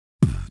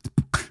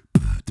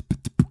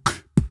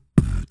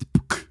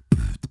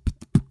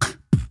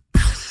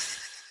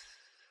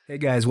Hey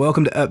guys,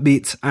 welcome to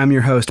Upbeats. I'm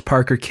your host,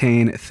 Parker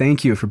Kane.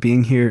 Thank you for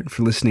being here and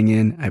for listening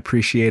in. I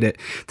appreciate it.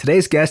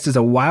 Today's guest is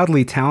a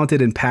wildly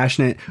talented and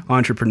passionate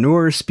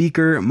entrepreneur,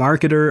 speaker,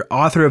 marketer,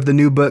 author of the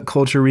new book,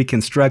 Culture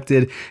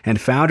Reconstructed,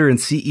 and founder and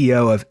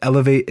CEO of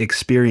Elevate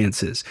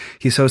Experiences.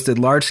 He's hosted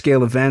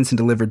large-scale events and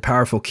delivered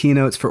powerful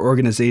keynotes for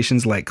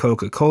organizations like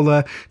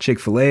Coca-Cola,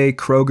 Chick-fil-A,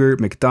 Kroger,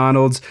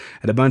 McDonald's,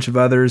 and a bunch of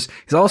others.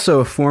 He's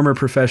also a former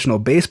professional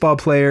baseball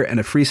player and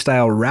a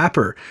freestyle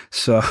rapper.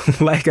 So,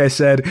 like I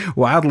said,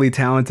 wildly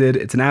talented.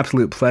 It's an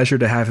absolute pleasure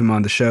to have him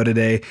on the show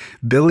today.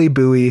 Billy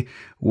Boughey,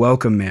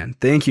 welcome, man.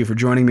 Thank you for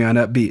joining me on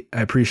Upbeat.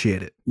 I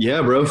appreciate it.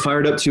 Yeah, bro.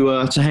 Fired up to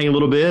hang a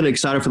little bit.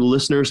 Excited for the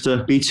listeners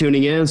to be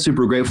tuning in.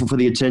 Super grateful for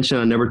the attention.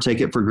 I never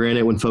take it for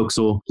granted when folks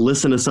will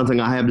listen to something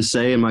I have to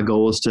say, and my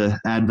goal is to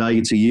add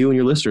value to you and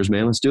your listeners,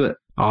 man. Let's do it.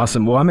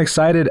 Awesome. Well, I'm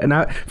excited. And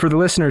for the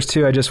listeners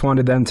too, I just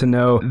wanted them to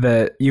know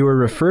that you were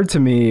referred to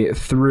me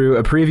through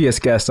a previous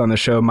guest on the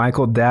show,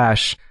 Michael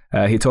Dash.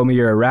 He told me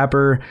you're a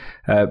rapper,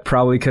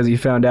 probably because he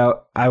found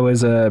out I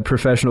was a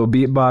professional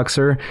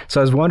beatboxer.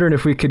 So I was wondering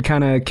if we could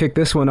kind of kick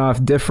this one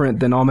off different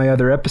than all my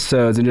other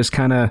episodes and just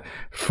kind of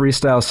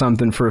freestyle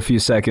something for a few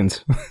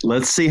seconds.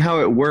 Let's see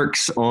how it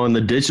works on the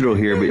digital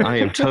here, but I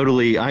am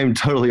totally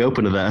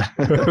open to that.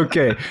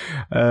 Okay.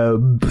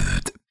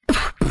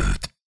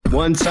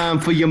 One time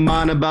for your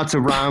mind, about to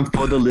rhyme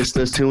for the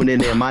listeners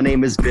tuning in. My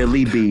name is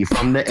Billy B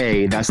from the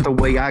A. That's the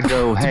way I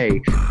go. Hey,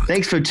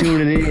 thanks for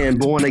tuning in.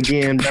 Born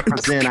again,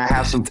 represent. I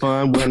have some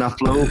fun when I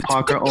flow.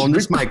 Parker on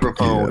this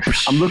microphone.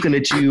 I'm looking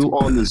at you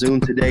on the Zoom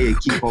today and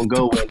keep on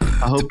going.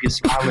 I hope you're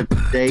smiling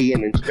today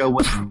and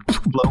enjoying,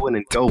 blowing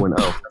and going.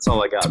 Oh, that's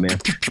all I got, man.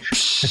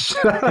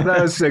 That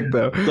was sick,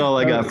 though. That's all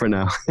I got for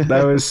now.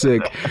 That was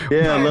sick.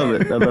 Yeah, I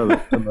love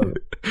it.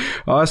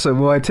 Awesome.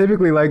 Well, I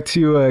typically like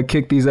to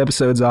kick these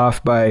episodes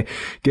off by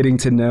getting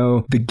to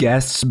know the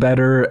guests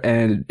better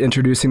and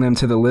introducing them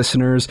to the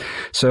listeners.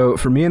 So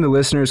for me and the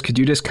listeners, could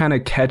you just kind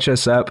of catch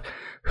us up?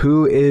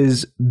 Who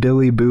is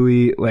Billy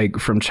Boughey, like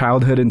from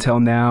childhood until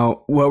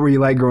now? What were you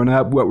like growing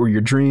up? What were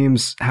your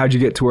dreams? How'd you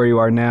get to where you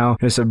are now?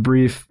 Just a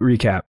brief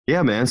recap.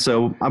 Yeah, man.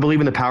 So I believe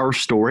in the power of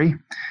story.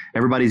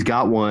 Everybody's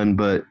got one,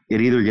 but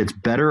it either gets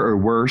better or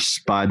worse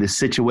by the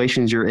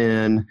situations you're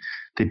in,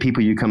 the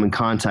people you come in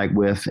contact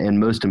with, and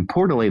most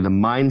importantly, the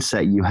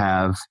mindset you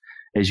have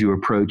as you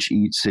approach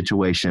each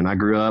situation. I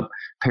grew up,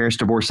 parents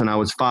divorced when I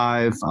was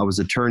 5. I was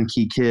a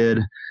turnkey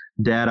kid.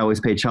 Dad always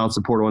paid child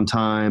support on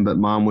time, but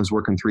mom was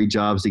working 3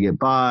 jobs to get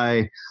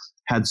by,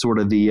 had sort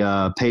of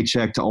the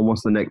paycheck to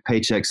almost the next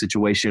paycheck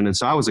situation. And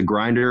so I was a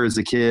grinder as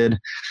a kid,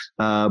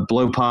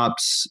 blow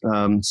pops,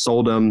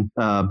 sold them,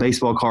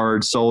 baseball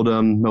cards, sold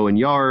them, mowing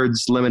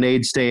yards,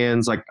 lemonade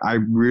stands. Like I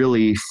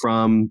really,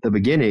 from the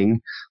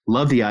beginning,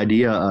 loved the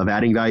idea of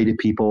adding value to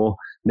people,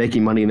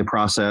 making money in the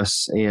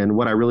process. And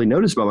what I really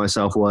noticed about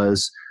myself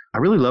was I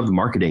really loved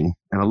marketing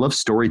and I loved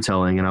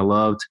storytelling and I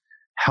loved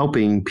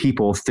helping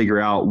people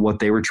figure out what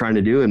they were trying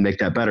to do and make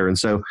that better. And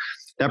so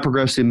that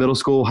progressed through middle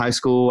school, high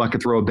school. I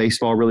could throw a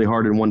baseball really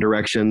hard in one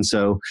direction.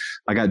 So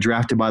I got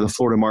drafted by the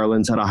Florida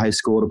Marlins out of high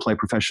school to play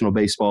professional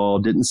baseball,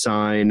 didn't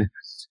sign,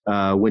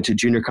 went to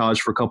junior college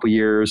for a couple of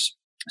years,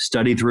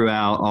 studied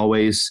throughout,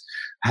 always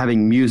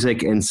having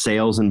music and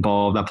sales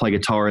involved. I play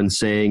guitar and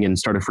sing and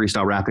started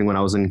freestyle rapping when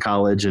I was in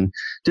college and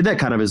did that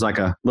kind of as like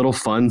a little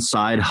fun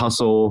side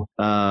hustle,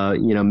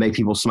 make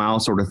people smile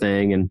sort of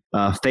thing. And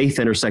faith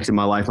intersected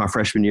my life my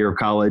freshman year of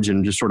college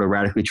and just sort of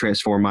radically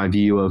transformed my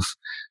view of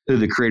who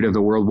the creator of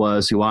the world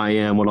was, who I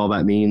am, what all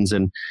that means.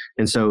 And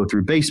so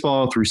through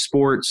baseball, through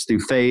sports, through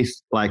faith,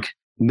 like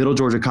Middle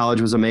Georgia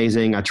College was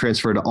amazing. I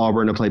transferred to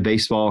Auburn to play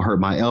baseball, hurt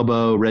my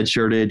elbow,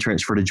 redshirted,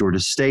 transferred to Georgia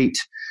State.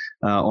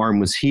 Arm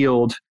was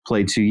healed,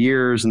 played 2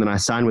 years, and then I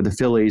signed with the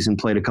Phillies and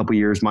played a couple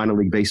years minor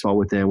league baseball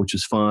with them, which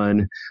was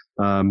fun.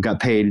 Got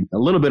paid a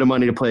little bit of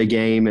money to play a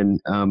game, and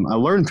I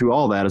learned through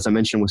all that, as I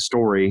mentioned with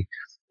story,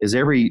 is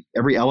every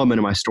element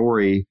of my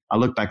story, I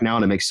look back now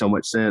and it makes so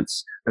much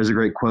sense. There's a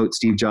great quote,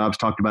 Steve Jobs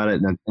talked about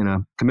it in a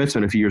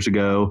commencement a few years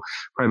ago,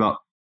 probably about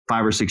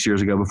 5 or 6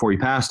 years ago before he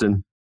passed,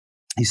 and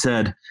he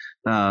said,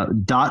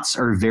 dots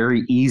are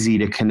very easy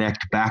to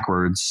connect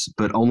backwards,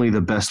 but only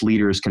the best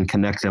leaders can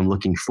connect them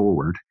looking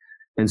forward.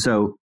 And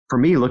so for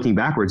me, looking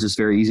backwards, it's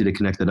very easy to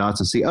connect the dots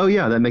and see, oh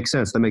yeah, that makes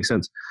sense.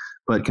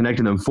 But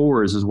connecting them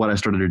forwards is what I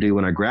started to do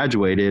when I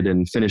graduated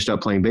and finished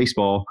up playing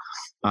baseball.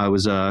 I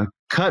was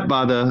cut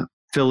by the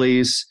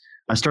Phillies.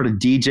 I started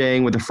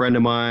DJing with a friend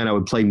of mine. I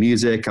would play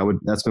music.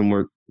 That's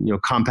when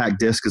compact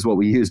disc is what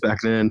we used back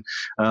then.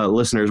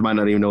 Listeners might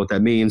not even know what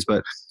that means,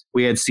 but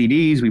we had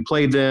CDs, we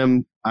played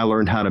them. I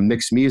learned how to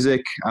mix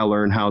music. I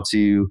learned how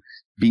to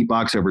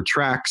beatbox over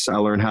tracks. I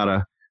learned how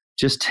to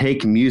just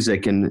take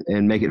music and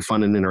make it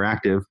fun and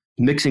interactive.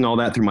 Mixing all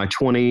that through my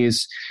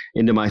 20s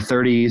into my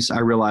 30s, I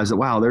realized that,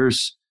 wow,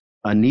 there's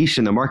a niche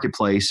in the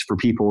marketplace for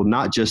people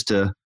not just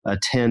to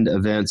attend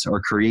events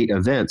or create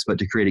events, but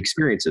to create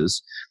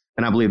experiences.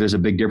 And I believe there's a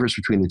big difference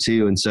between the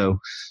two. And so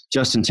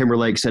Justin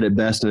Timberlake said it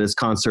best in his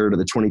concert at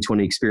the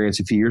 2020 Experience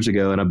a few years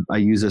ago. And I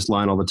use this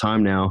line all the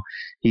time now.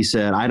 He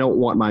said, I don't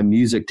want my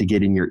music to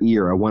get in your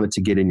ear. I want it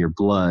to get in your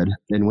blood.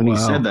 And when he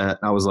said that,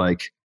 I was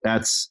like,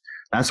 that's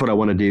what I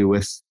want to do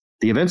with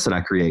the events that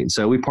I create. And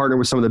so we partner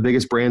with some of the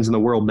biggest brands in the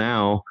world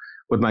now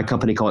with my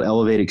company called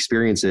Elevate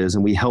Experiences,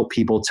 and we help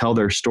people tell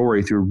their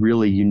story through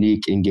really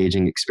unique,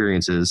 engaging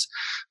experiences.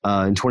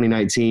 In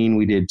 2019,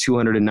 we did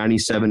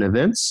 297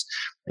 events,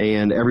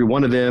 and every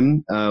one of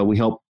them, we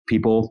help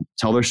people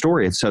tell their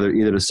story. It's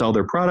either to sell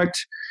their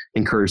product,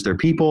 encourage their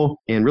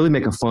people, and really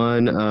make a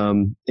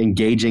fun,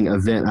 engaging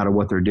event out of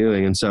what they're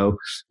doing. And so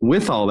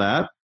with all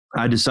that,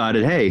 I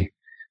decided, hey,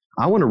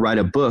 I want to write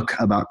a book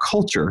about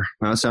culture.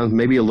 Now, it sounds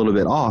maybe a little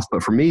bit off,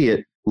 but for me,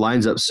 it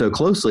lines up so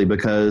closely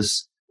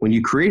because when you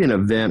create an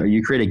event or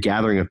you create a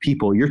gathering of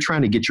people, you're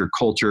trying to get your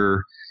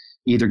culture,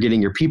 either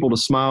getting your people to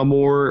smile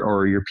more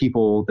or your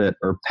people that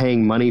are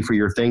paying money for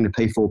your thing to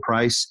pay full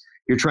price.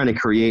 You're trying to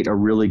create a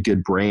really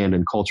good brand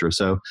and culture.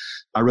 So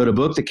I wrote a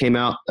book that came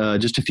out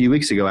just a few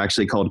weeks ago,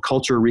 actually, called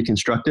Culture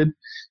Reconstructed.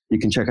 You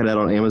can check it out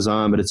on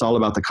Amazon, but it's all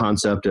about the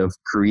concept of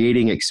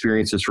creating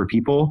experiences for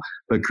people,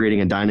 but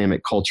creating a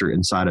dynamic culture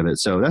inside of it.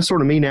 So that's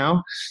sort of me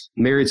now.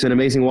 Married to an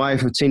amazing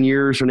wife of 10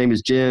 years. Her name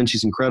is Jen.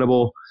 She's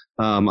incredible.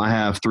 I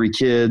have 3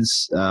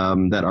 kids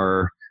that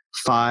are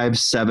 5,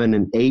 7,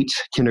 and 8,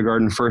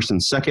 kindergarten, first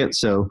and second.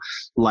 So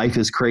life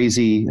is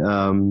crazy.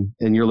 And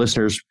your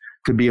listeners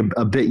could be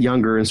a bit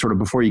younger, and sort of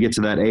before you get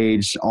to that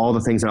age, all the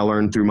things that I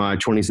learned through my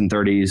 20s and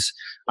 30s,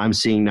 I'm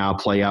seeing now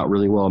play out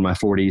really well in my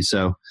 40s.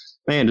 So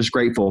man, just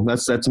grateful.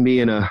 That's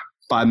me in a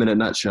 5-minute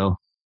nutshell.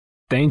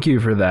 Thank you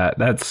for that.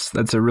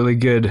 That's a really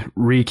good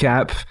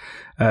recap.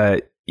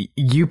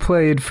 You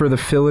played for the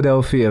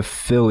Philadelphia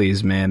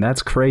Phillies, man.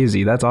 That's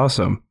crazy. That's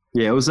awesome.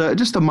 Yeah, it was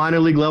just a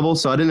minor league level,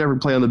 so I didn't ever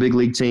play on the big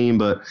league team,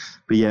 but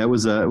yeah, it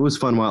was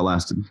fun while it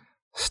lasted.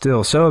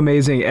 Still so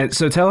amazing. And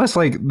so tell us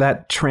like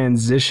that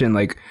transition,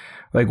 like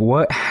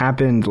what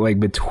happened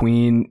like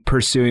between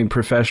pursuing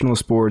professional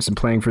sports and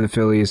playing for the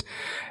Phillies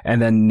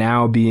and then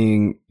now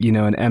being, you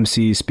know, an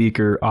MC,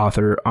 speaker,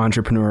 author,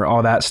 entrepreneur,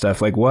 all that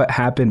stuff. Like what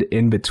happened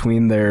in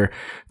between there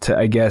to,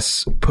 I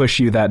guess, push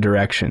you that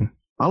direction?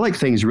 I like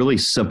things really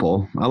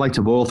simple. I like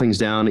to boil things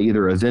down to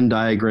either a Venn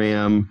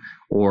diagram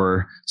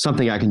or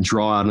something I can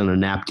draw out on a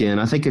napkin.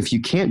 I think if you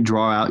can't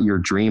draw out your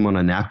dream on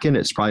a napkin,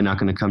 it's probably not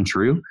going to come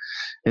true.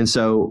 And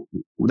so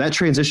that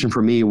transition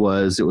for me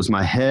was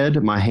my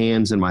head, my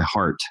hands, and my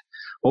heart.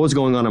 What was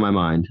going on in my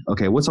mind?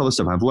 Okay, what's all this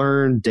stuff I've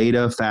learned?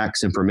 Data,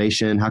 facts,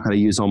 information. How can I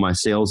use all my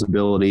sales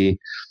ability?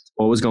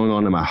 What was going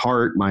on in my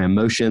heart, my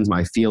emotions,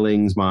 my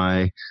feelings,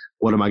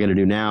 what am I going to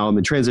do now? I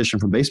mean, transition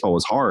from baseball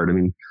was hard. I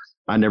mean,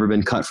 I'd never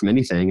been cut from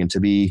anything, and to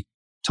be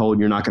told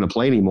you're not going to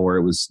play anymore,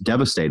 it was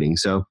devastating.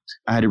 So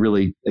I had to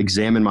really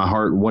examine my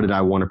heart. What did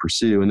I want to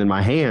pursue? And then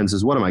my hands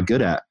is, what am I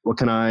good at? What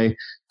can I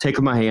take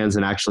with my hands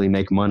and actually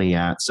make money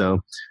at? So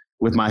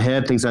with my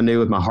head, things I knew,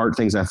 with my heart,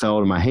 things I felt,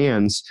 and my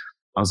hands,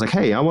 I was like,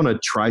 hey, I want to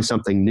try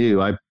something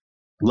new. I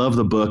loved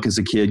the book as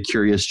a kid,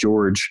 Curious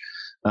George.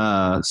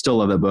 Still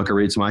love that book. I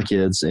read it to my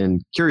kids.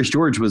 And Curious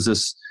George was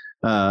this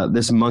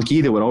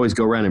monkey that would always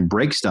go around and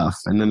break stuff.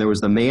 And then there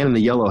was the man in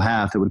the yellow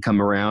hat that would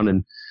come around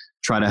and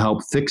try to help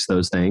fix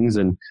those things.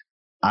 And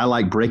I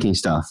like breaking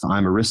stuff.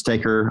 I'm a risk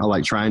taker. I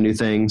like trying new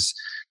things,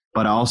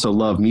 but I also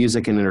love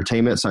music and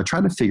entertainment. So I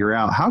tried to figure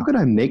out, how could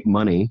I make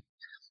money?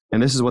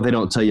 And this is what they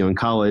don't tell you in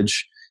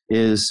college,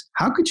 is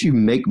how could you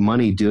make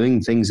money doing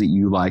things that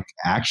you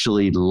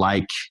actually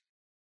like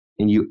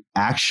and you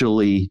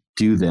actually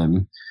do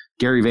them?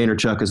 Gary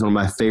Vaynerchuk is one of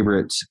my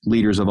favorite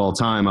leaders of all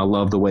time. I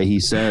love the way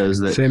he says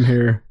that. Same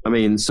here. I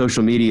mean,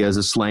 social media is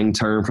a slang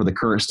term for the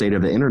current state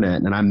of the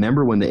internet. And I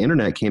remember when the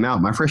internet came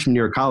out, my freshman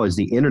year of college,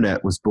 the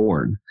internet was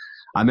born.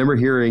 I remember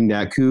hearing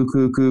that coo,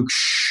 coo, coo,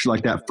 shh,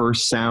 like that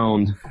first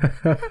sound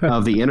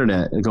of the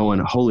internet and going,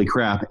 holy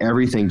crap,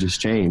 everything just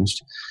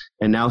changed.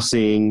 And now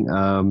seeing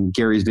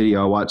Gary's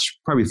video I watched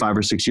probably 5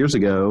 or 6 years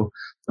ago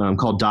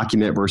called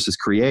Document versus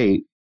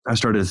Create, I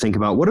started to think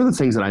about what are the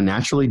things that I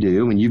naturally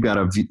do. And you got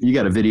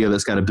a video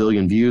that's got 1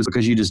 billion views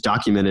because you just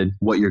documented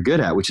what you're good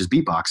at, which is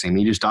beatboxing. I mean,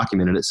 you just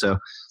documented it. So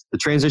the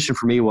transition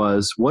for me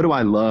was, what do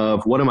I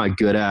love? What am I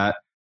good at?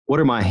 What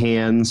are my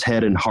hands,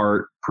 head, and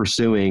heart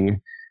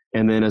pursuing?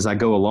 And then as I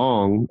go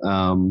along,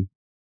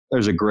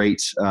 there's a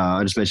great,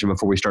 I just mentioned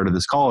before we started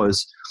this call,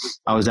 is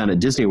I was down at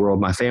Disney World,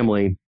 my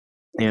family,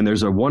 and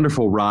there's a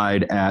wonderful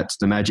ride at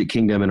the Magic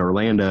Kingdom in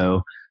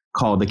Orlando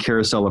called the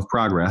Carousel of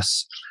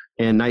Progress.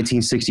 In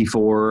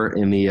 1964,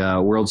 in the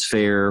World's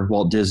Fair,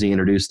 Walt Disney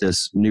introduced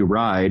this new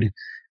ride,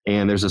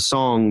 and there's a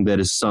song that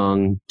is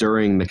sung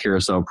during the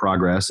Carousel of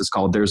Progress. It's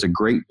called There's a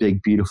Great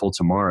Big Beautiful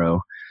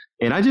Tomorrow.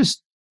 And I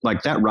just,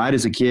 like that ride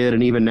as a kid,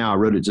 and even now,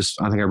 I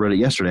think I wrote it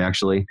yesterday,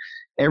 actually.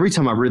 Every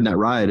time I've ridden that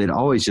ride, it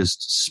always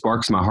just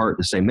sparks my heart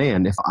to say,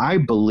 man, if I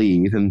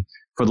believe, and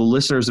for the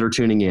listeners that are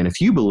tuning in, if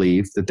you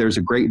believe that there's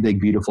a great big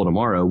beautiful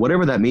tomorrow,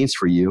 whatever that means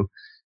for you,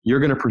 you're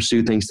going to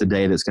pursue things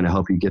today that's going to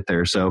help you get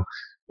there. So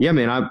yeah,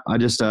 man, I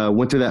just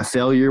went through that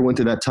failure, went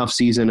through that tough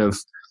season of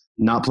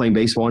not playing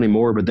baseball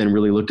anymore, but then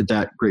really looked at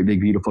that Great Big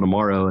Beautiful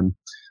Tomorrow.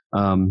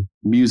 And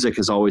music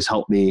has always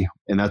helped me.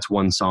 And that's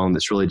one song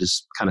that's really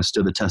just kind of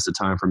stood the test of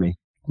time for me.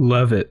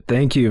 Love it.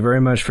 Thank you very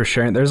much for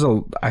sharing.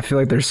 I feel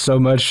like there's so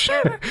much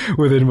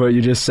within what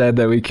you just said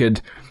that we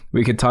could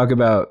talk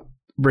about,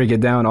 break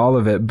it down, all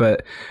of it.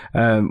 But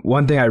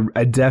one thing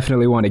I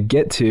definitely want to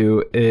get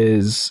to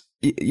is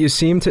you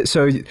seem to,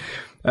 so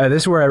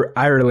this is where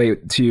I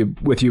relate to you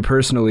with you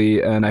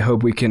personally, and I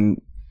hope we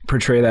can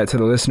portray that to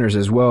the listeners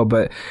as well.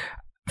 But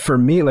for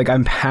me, like,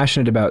 I'm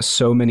passionate about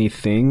so many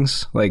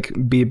things, like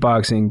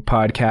beatboxing,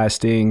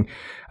 podcasting.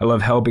 I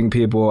love helping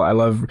people. I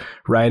love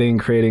writing,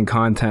 creating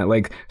content,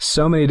 like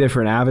so many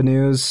different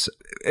avenues.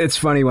 It's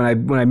funny when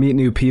I meet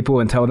new people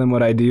and tell them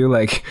what I do,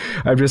 like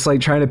I'm just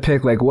like trying to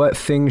pick like what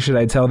thing should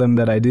I tell them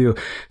that I do.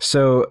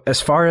 So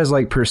as far as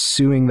like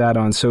pursuing that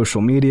on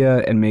social media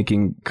and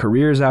making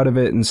careers out of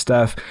it and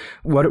stuff,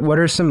 what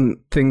are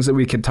some things that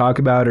we could talk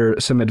about, or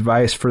some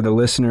advice for the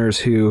listeners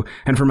who,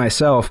 and for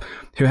myself,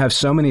 who have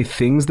so many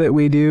things that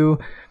we do,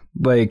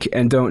 like,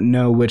 and don't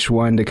know which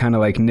one to kind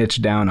of like niche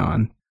down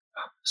on?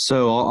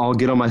 So I'll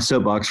get on my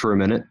soapbox for a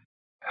minute.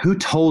 Who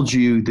told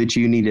you that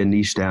you need to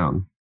niche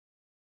down?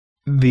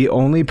 The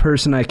only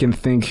person I can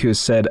think who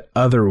said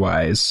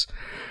otherwise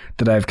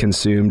that I've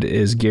consumed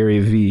is Gary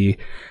V.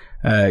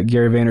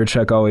 Gary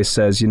Vaynerchuk always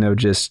says,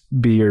 just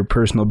be your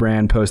personal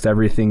brand, post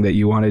everything that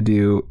you want to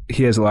do.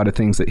 He has a lot of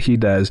things that he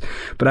does,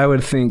 but I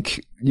would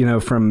think,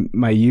 from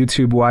my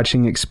YouTube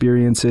watching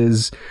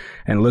experiences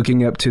and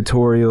looking up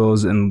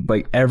tutorials, and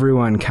like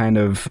everyone kind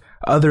of,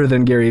 other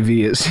than Gary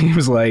V, it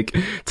seems like,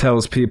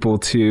 tells people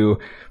to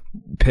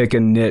pick a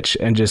niche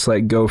and just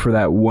like go for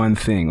that one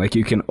thing. Like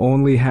you can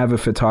only have a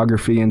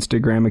photography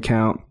Instagram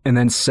account, and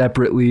then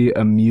separately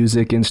a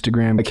music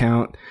Instagram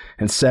account,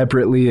 and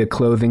separately a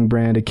clothing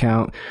brand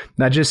account.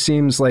 That just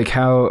seems like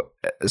how,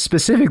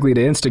 specifically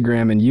to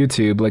Instagram and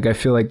YouTube, like I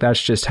feel like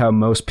that's just how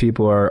most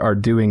people are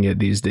doing it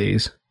these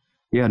days.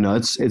 Yeah, no,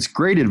 it's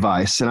great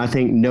advice. And I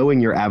think knowing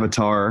your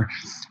avatar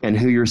and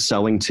who you're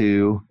selling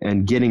to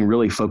and getting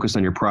really focused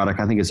on your product,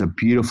 I think is a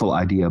beautiful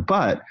idea.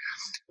 But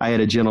I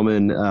had a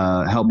gentleman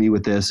help me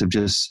with this, of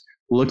just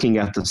looking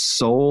at the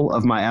soul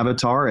of my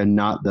avatar and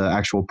not the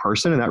actual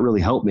person. And that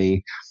really helped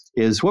me.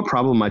 Is what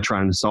problem am I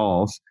trying to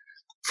solve?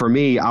 For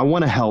me, I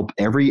want to help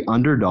every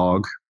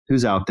underdog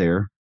who's out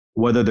there,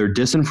 whether they're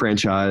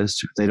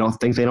disenfranchised, they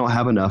don't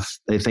have enough,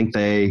 they think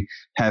they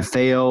have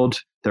failed,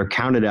 they're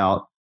counted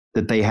out,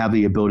 that they have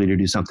the ability to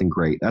do something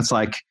great. That's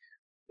like,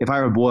 if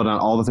I were to boil down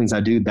all the things I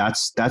do,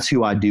 that's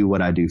who I do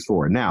what I do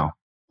for. Now,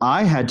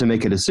 I had to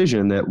make a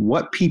decision that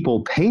what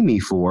people pay me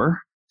for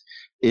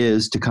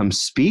is to come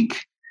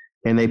speak,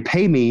 and they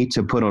pay me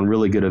to put on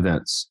really good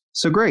events.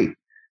 So great.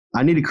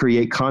 I need to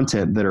create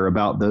content that are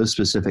about those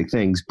specific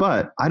things,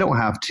 but I don't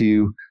have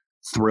to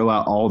throw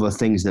out all the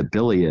things that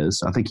Billy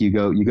is. I think you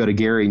go to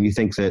Gary and you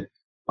think that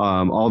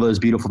all those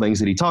beautiful things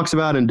that he talks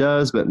about and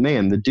does, but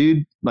man, the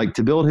dude, like,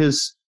 to build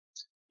his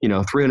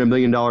 $300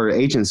 million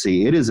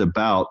agency, it is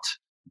about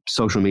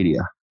social media.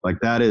 Like,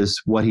 that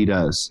is what he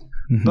does.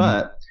 Mm-hmm.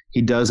 But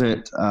he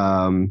doesn't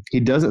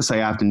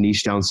say I have to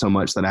niche down so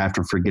much that I have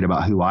to forget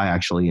about who I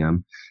actually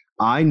am.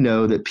 I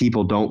know that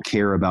people don't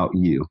care about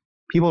you.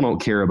 People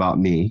don't care about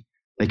me.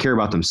 They care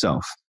about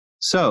themselves.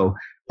 So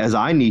as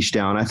I niche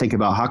down, I think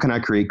about how can I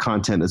create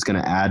content that's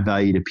going to add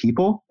value to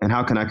people, and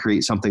how can I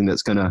create something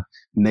that's going to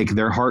make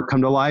their heart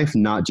come to life,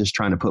 not just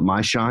trying to put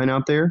my shine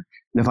out there.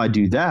 And if I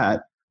do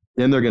that,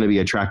 then they're going to be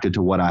attracted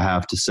to what I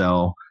have to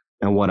sell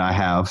and what I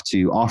have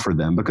to offer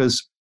them.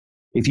 Because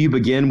if you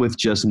begin with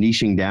just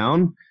niching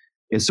down,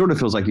 it sort of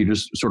feels like you're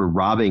just sort of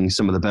robbing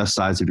some of the best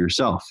sides of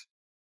yourself.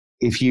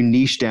 If you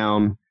niche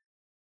down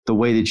the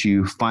way that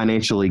you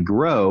financially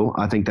grow,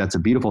 I think that's a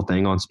beautiful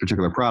thing on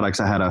particular products.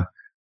 I had a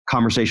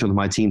conversation with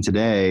my team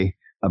today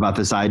about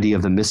this idea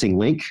of the missing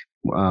link.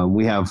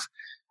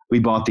 We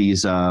bought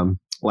these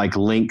like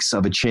links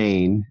of a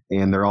chain,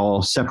 and they're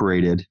all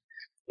separated.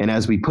 And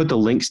as we put the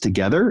links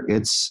together,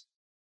 it's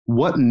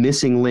what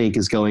missing link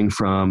is going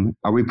from,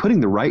 are we putting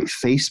the right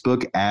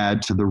Facebook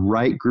ad to the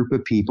right group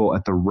of people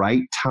at the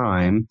right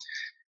time,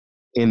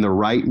 in the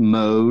right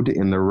mode,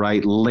 in the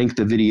right length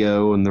of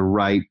video, and the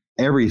right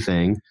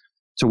everything,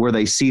 to where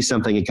they see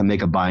something and can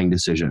make a buying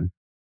decision?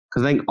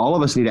 Because I think all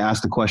of us need to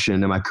ask the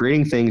question, am I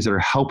creating things that are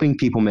helping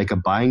people make a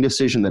buying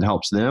decision that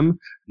helps them,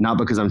 not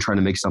because I'm trying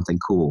to make something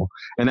cool?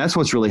 And that's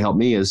what's really helped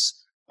me, is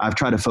I've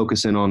tried to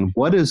focus in on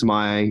what is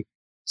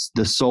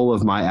the soul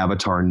of my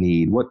avatar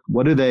need?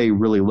 What are they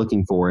really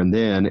looking for? And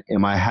then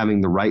am I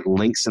having the right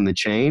links in the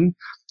chain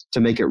to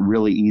make it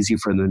really easy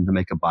for them to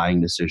make a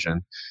buying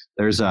decision?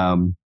 There's a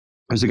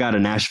guy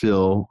in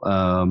Nashville.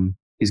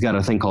 He's got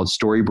a thing called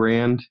Story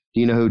Brand.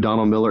 Do you know who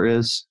Donald Miller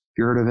is? Have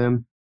you heard of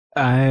him?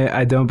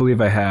 I don't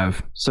believe I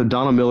have. So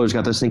Donald Miller's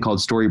got this thing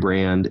called Story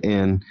Brand,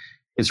 and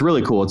it's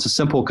really cool. It's a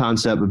simple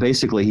concept, but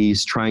basically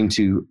he's trying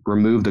to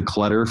remove the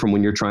clutter from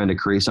when you're trying to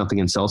create something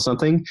and sell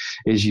something.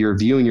 Is you're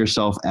viewing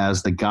yourself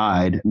as the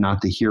guide,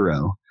 not the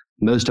hero.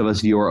 Most of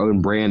us view our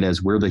own brand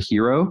as we're the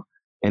hero,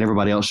 and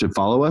everybody else should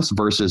follow us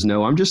versus,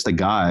 no, I'm just the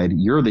guide.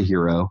 You're the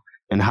hero.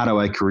 And how do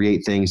I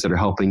create things that are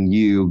helping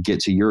you get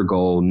to your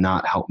goal,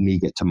 not help me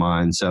get to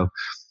mine? So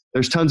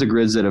there's tons of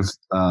grids that have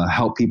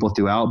helped people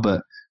throughout,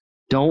 but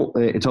to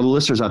the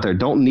listeners out there,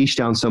 don't niche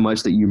down so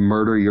much that you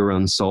murder your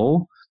own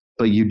soul,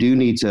 but you do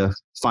need to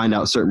find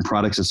out certain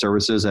products and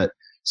services at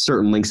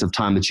certain lengths of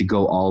time that you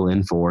go all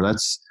in for.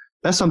 That's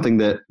something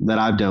that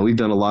I've done. We've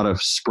done a lot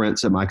of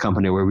sprints at my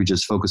company where we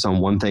just focus on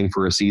one thing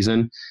for a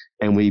season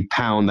and we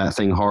pound that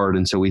thing hard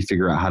until we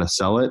figure out how to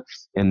sell it,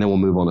 and then we'll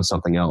move on to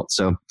something else.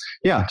 So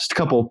yeah, just a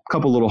couple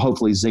little,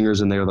 hopefully,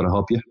 zingers in there that'll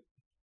help you.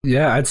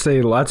 Yeah, I'd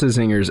say lots of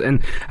zingers.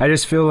 And I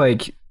just feel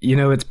like,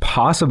 it's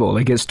possible.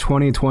 Like, it's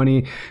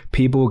 2020.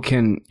 People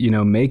can,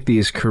 make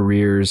these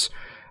careers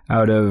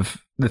out of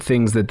the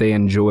things that they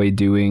enjoy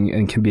doing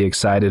and can be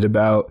excited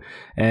about.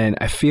 And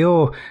I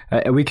feel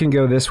we can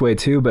go this way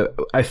too, but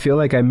I feel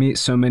like I meet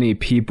so many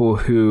people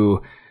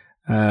who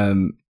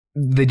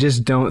they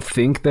just don't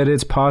think that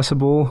it's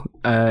possible,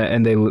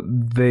 and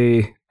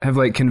they have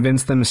like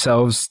convinced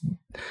themselves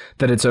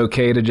that it's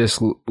okay to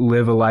just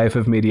live a life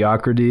of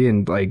mediocrity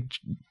and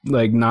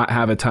like not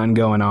have a ton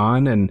going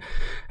on.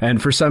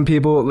 And for some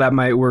people that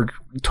might work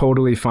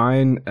totally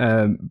fine.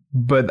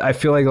 But I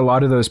feel like a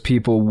lot of those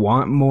people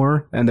want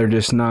more and they're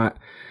just not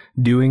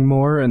doing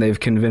more, and they've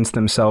convinced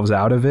themselves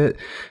out of it.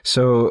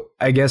 So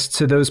I guess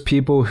to those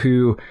people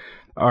who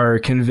are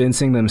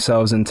convincing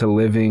themselves into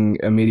living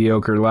a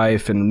mediocre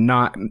life and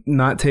not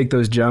take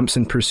those jumps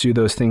and pursue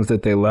those things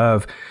that they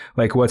love,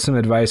 like, what's some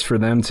advice for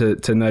them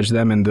to nudge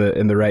them in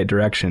the right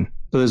direction?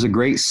 So there's a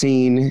great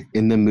scene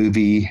in the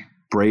movie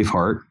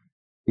Braveheart.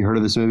 You heard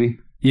of this movie?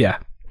 Yeah.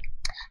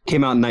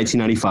 Came out in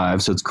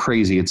 1995. So it's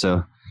crazy. It's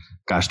a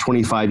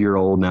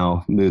 25-year-old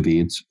now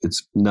movie.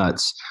 It's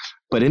nuts.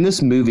 But in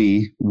this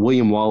movie,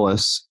 William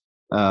Wallace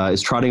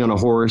is trotting on a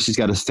horse. He's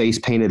got his face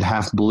painted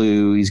half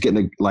blue. He's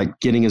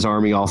getting his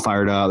army all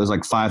fired up. There's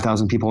like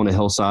 5,000 people on a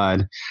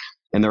hillside,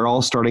 and they're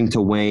all starting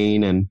to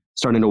wane and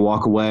starting to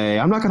walk away.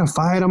 I'm not going to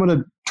fight. I'm going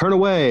to turn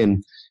away.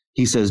 And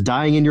he says,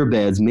 dying in your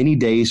beds many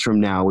days from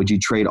now, would you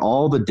trade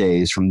all the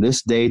days from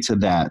this day to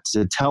that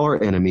to tell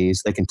our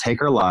enemies they can take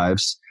our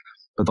lives,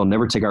 but they'll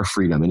never take our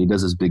freedom? And he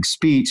does this big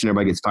speech, and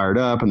everybody gets fired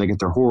up, and they get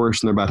their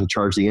horse, and they're about to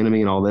charge the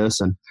enemy and all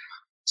this. And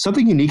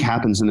something unique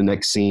happens in the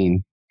next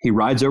scene. He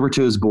rides over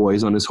to his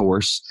boys on his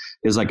horse,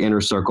 his like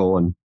inner circle,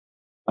 and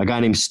a guy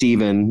named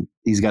Steven,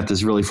 he's got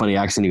this really funny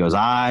accent. He goes,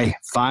 "Aye,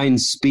 fine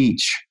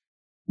speech.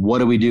 What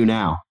do we do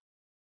now?"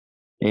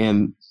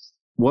 And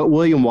what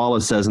William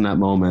Wallace says in that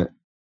moment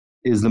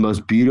is the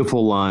most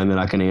beautiful line that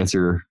I can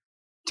answer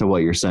to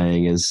what you're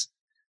saying is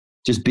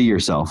just be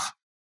yourself.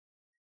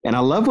 And I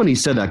love when he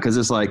said that, because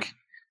it's like,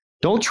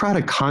 don't try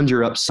to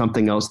conjure up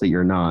something else that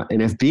you're not.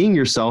 And if being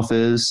yourself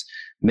is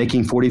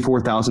making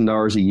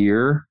 $44,000 a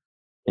year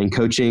and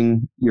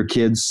coaching your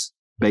kids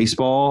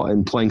baseball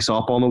and playing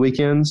softball on the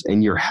weekends,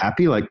 and you're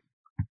happy, like,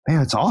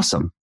 man, it's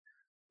awesome.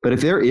 But if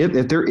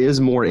there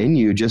is more in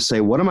you, just say,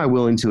 what am I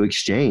willing to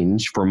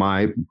exchange for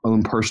my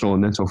own personal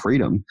and mental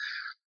freedom?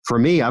 For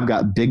me, I've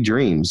got big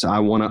dreams. I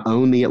want to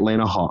own the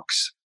Atlanta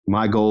Hawks.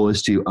 My goal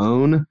is to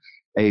own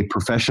a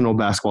professional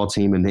basketball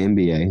team in the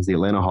NBA, the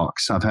Atlanta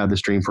Hawks. I've had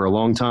this dream for a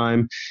long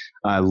time.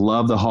 I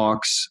love the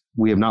Hawks.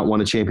 We have not won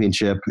a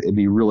championship. It'd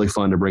be really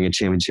fun to bring a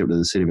championship to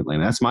the city of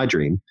Atlanta. That's my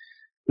dream.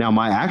 Now,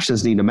 my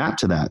actions need to map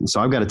to that. And so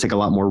I've got to take a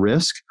lot more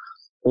risk,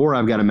 or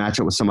I've got to match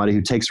up with somebody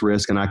who takes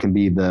risk, and I can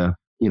be the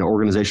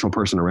organizational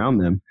person around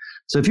them.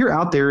 So if you're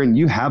out there and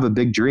you have a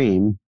big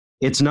dream,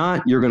 it's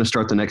not you're going to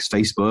start the next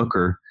Facebook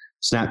or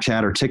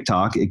Snapchat or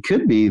TikTok. It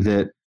could be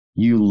that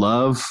you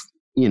love,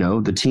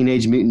 the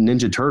Teenage Mutant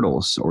Ninja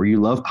Turtles, or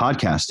you love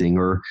podcasting,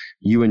 or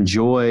you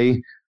enjoy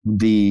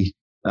the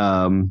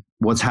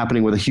what's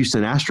happening with the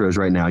Houston Astros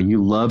right now.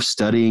 You love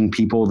studying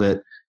people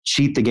that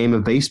cheat the game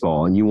of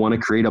baseball, and you want to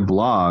create a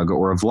blog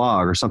or a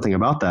vlog or something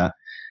about that.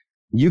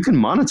 You can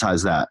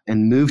monetize that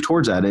and move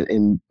towards that.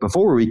 And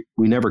before we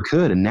never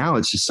could. And now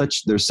it's just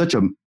there's such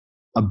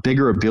a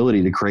bigger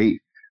ability to create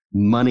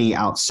money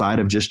outside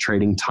of just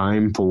trading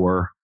time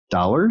for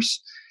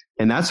dollars.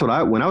 And that's when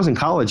I was in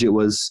college, it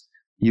was,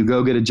 you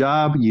go get a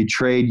job, you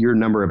trade your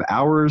number of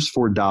hours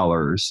for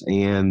dollars.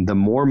 And the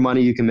more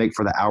money you can make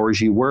for the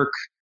hours you work,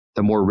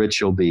 the more rich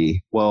you'll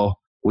be. Well,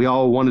 we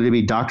all wanted to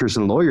be doctors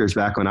and lawyers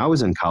back when I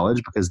was in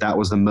college, because that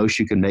was the most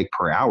you could make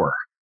per hour.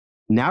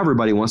 Now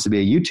everybody wants to be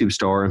a YouTube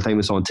star and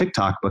famous on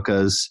TikTok,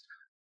 because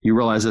you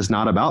realize it's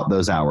not about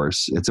those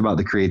hours. It's about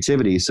the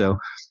creativity. So,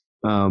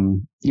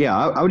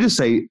 I would just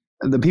say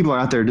the people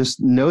out there, just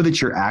know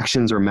that your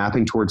actions are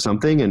mapping towards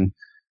something. And,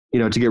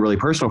 to get really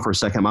personal for a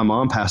second, my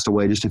mom passed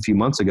away just a few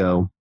months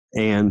ago,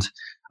 and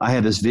I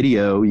had this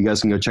video. You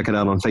guys can go check it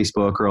out on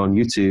Facebook or on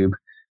YouTube.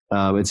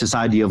 It's this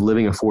idea of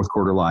living a fourth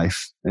quarter life.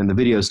 And the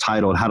video is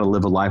titled How to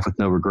Live a Life with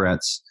No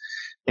Regrets.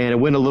 And it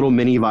went a little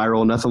mini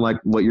viral, nothing like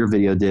what your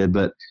video did,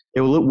 but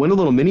it went a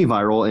little mini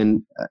viral.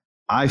 And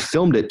I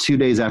filmed it 2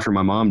 days after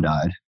my mom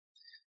died.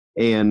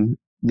 And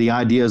the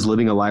idea is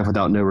living a life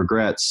without no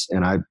regrets.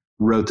 And I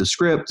wrote the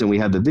script, and we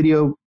had the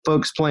video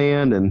folks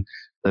planned, and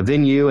the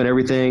venue and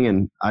everything.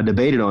 And I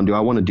debated on, do I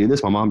want to do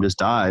this? My mom just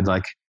died.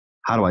 Like,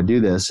 how do I do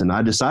this? And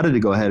I decided to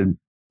go ahead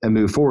and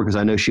move forward because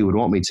I know she would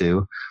want me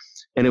to.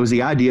 And it was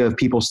the idea of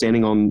people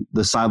standing on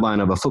the sideline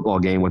of a football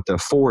game with the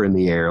 4 in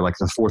the air, like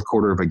the fourth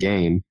quarter of a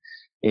game.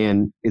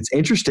 And it's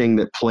interesting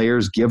that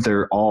players give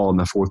their all in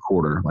the fourth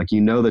quarter. Like,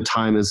 the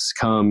time has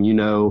come,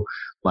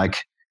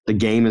 like the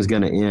game is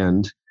going to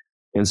end.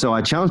 And so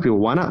I challenge people,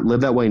 why not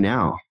live that way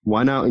now?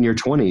 Why not in your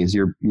 20s,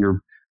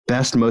 your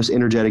best, most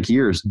energetic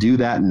years? Do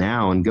that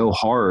now and go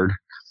hard.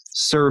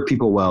 Serve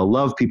people well,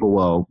 love people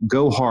well,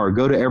 go hard,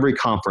 go to every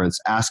conference,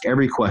 ask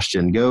every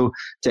question, go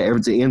to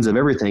the ends of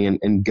everything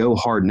and go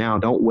hard now.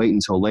 Don't wait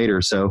until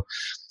later. So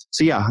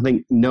yeah, I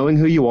think knowing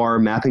who you are,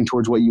 mapping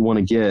towards what you want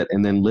to get,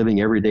 and then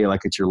living every day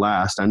like it's your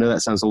last. I know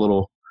that sounds a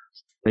little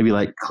maybe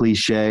like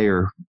cliche,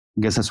 or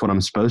I guess that's what I'm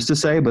supposed to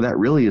say, but that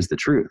really is the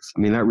truth. I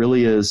mean, that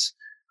really is,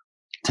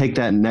 take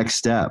that next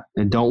step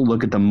and don't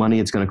look at the money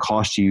it's going to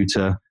cost you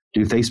to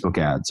do Facebook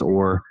ads,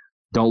 or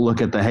don't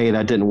look at the, hey,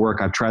 that didn't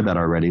work, I've tried that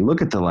already.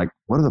 Look at the, like,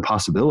 what are the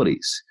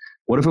possibilities?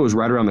 What if it was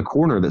right around the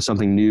corner that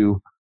something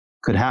new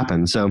could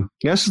happen? So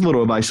that's just a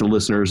little advice to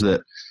listeners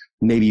that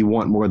maybe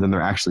want more than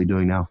they're actually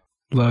doing now.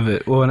 Love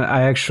it. Well, and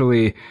I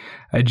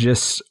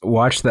just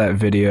watched that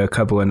video a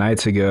couple of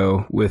nights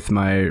ago with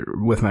my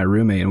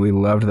roommate, and we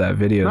loved that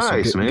video.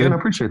 Nice, so man. I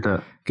appreciate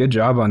that. Good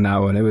job on that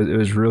one. It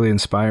was really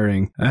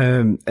inspiring.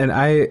 And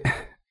I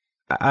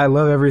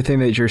love everything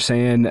that you're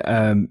saying.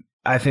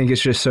 I think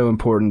it's just so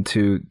important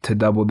to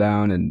double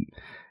down and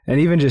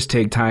even just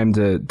take time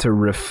to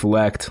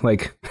reflect,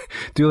 like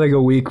do like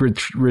a week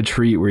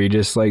retreat where you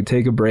just like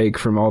take a break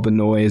from all the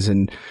noise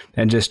and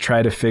just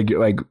try to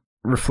figure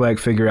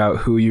out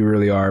who you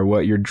really are,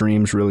 what your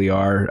dreams really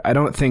are. I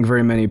don't think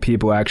very many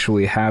people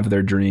actually have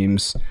their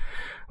dreams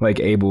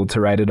like able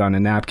to write it on a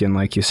napkin,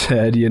 like you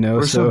said,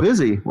 We're so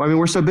busy. Well, I mean,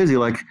 we're so busy.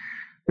 Like,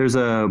 there's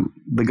the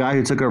guy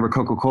who took over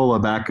Coca-Cola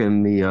back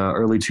in the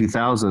early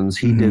 2000s.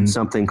 He did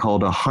something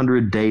called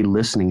 100-day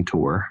listening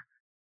tour.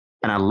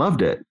 And I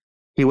loved it.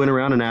 He went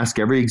around and asked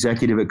every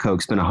executive at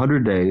Coke, spent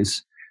 100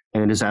 days,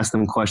 and just asked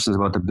them questions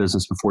about the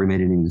business before he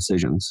made any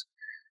decisions.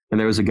 And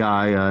there was a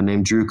guy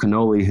named Drew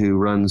Canoli who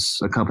runs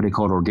a company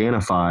called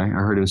Organifi. I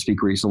heard him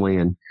speak recently,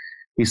 and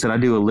he said, I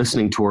do a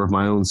listening tour of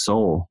my own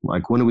soul.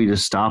 Like, when do we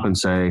just stop and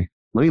say,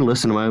 let me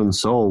listen to my own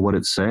soul, what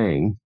it's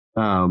saying?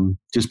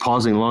 Just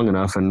pausing long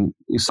enough, and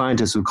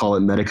scientists would call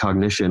it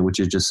metacognition, which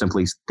is just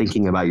simply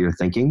thinking about your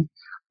thinking.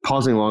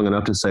 Pausing long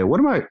enough to say,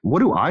 what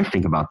do I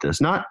think about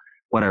this? Not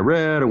what I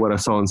read or what I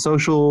saw on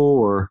social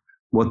or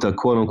what the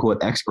quote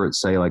unquote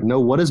experts say. Like, no,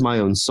 what does my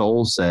own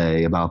soul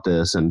say about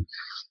this? And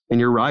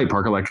you're right,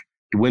 Parker. Like,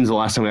 when's the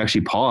last time we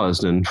actually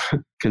paused and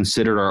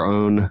considered our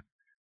own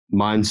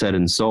mindset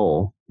and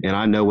soul? And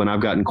I know when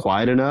I've gotten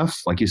quiet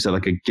enough, like you said,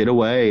 like a get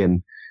away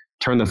and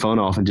turn the phone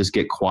off and just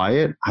get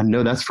quiet. I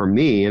know that's for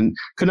me, and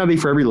could not be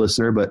for every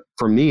listener, but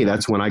for me,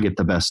 that's when I get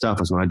the best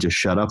stuff, is when I just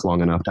shut up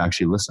long enough to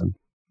actually listen.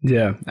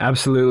 Yeah,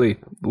 absolutely.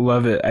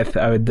 Love it.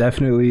 I would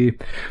definitely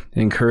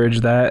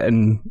encourage that.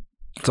 And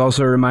it's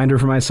also a reminder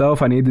for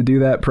myself. I need to do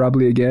that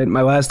probably again.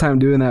 My last time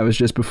doing that was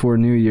just before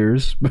New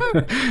Year's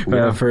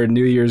for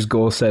New Year's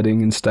goal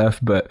setting and stuff.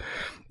 But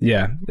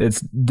yeah,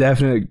 it's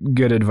definitely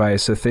good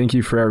advice. So thank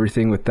you for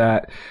everything with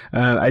that.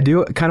 I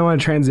do kind of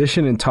want to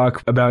transition and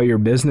talk about your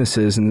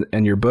businesses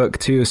and your book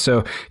too.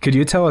 So could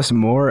you tell us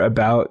more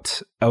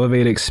about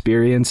Elevate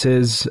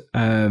Experiences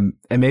and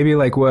maybe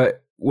like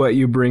what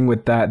you bring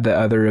with that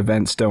other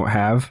events don't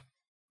have?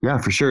 Yeah,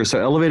 for sure. So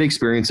Elevate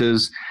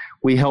Experiences,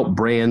 we help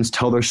brands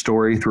tell their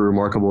story through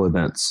remarkable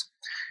events.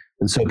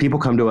 And so people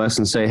come to us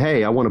and say,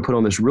 hey, I want to put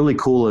on this really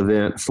cool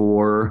event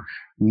for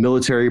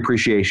military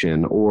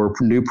appreciation or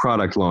new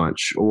product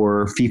launch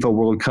or FIFA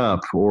World Cup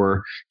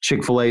or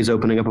Chick-fil-A is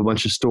opening up a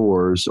bunch of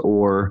stores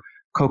or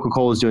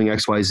Coca-Cola is doing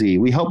XYZ.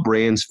 We help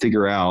brands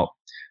figure out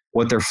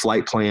what their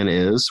flight plan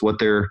is, what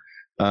their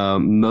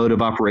mode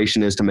of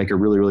operation is to make a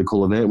really, really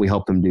cool event. We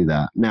help them do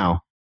that.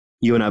 Now,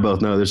 you and I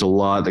both know there's a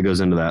lot that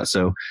goes into that.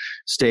 So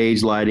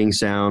stage, lighting,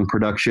 sound,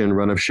 production,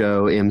 run of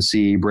show,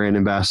 MC, brand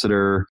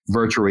ambassador,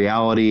 virtual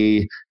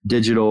reality,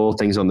 digital,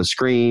 things on the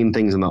screen,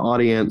 things in the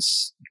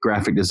audience,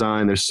 graphic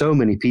design. There's so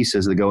many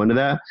pieces that go into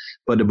that.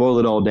 But to boil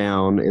it all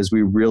down is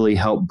we really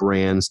help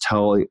brands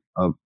tell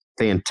a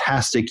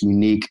fantastic,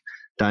 unique,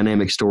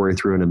 dynamic story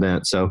through an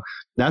event. So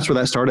that's where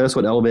that started. That's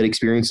what Elevate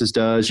Experiences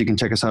does. You can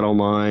check us out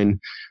online.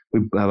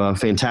 We have a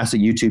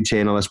fantastic YouTube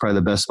channel. That's probably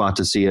the best spot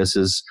to see us.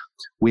 Is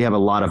we have a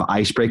lot of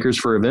icebreakers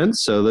for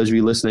events. So those of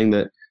you listening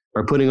that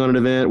are putting on an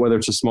event, whether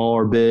it's a small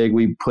or big,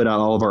 we put out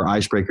all of our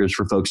icebreakers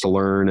for folks to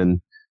learn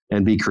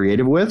and be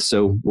creative with.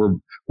 So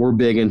we're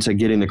big into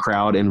getting the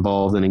crowd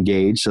involved and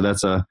engaged. So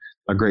that's a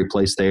great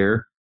place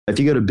there. If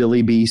you go to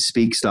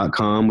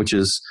BillieBSpeaks.com, which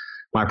is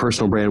my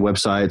personal brand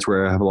website, it's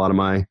where I have a lot of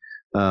my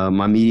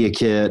media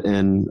kit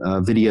and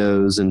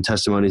videos and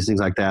testimonies, things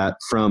like that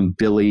from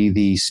Billy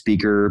the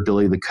speaker,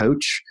 Billy the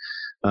coach.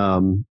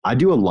 I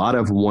do a lot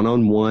of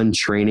one-on-one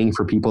training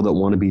for people that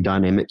want to be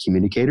dynamic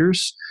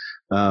communicators.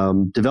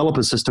 Develop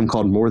a system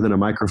called More Than a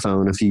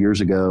Microphone a few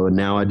years ago, and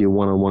now I do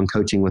one-on-one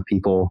coaching with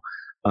people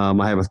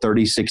I have a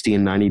 30, 60,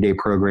 and 90-day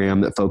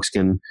program that folks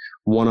can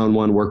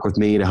one-on-one work with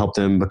me to help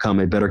them become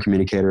a better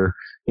communicator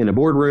in a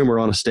boardroom or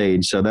on a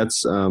stage. So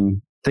that's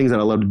things that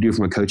I love to do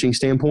from a coaching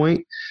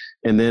standpoint.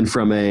 And then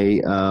from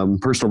a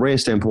personal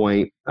brand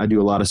standpoint, I do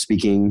a lot of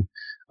speaking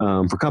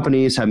for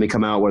companies, have me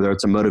come out, whether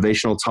it's a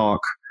motivational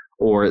talk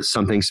or it's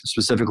something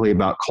specifically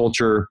about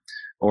culture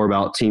or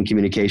about team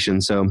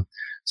communication. So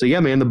yeah,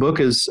 man, the book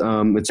is,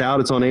 it's out,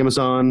 it's on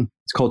Amazon,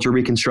 it's Culture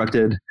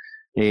Reconstructed,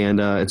 and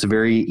it's a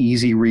very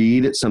easy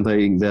read. It's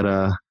something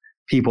that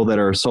people that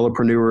are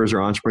solopreneurs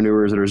or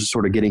entrepreneurs that are just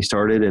sort of getting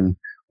started and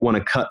want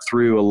to cut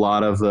through a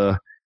lot of the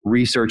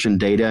research and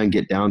data and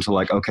get down to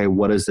like, okay,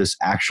 what does this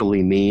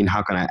actually mean?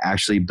 How can I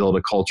actually build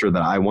a culture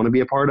that I want to be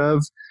a part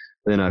of?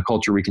 Then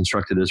Culture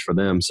Reconstructed is for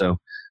them. So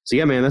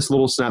yeah, man, that's a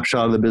little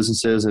snapshot of the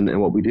businesses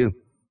and what we do.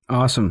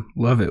 Awesome.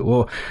 Love it.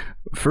 Well,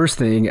 first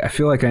thing, I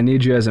feel like I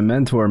need you as a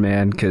mentor,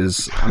 man,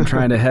 because I'm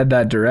trying to head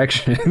that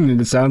direction. And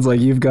it sounds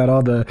like you've got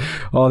all the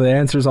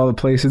answers, all the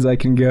places I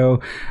can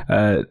go.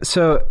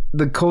 So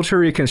the Culture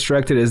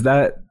Reconstructed, does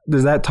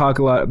that talk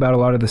about a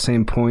lot of the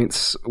same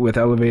points with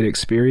Elevate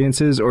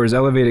Experiences, or is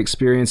Elevate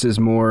Experiences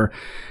more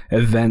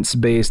events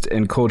based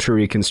and Culture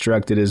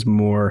Reconstructed is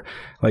more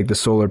like the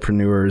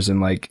solopreneurs and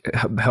like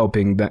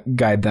helping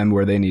guide them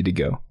where they need to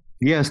go?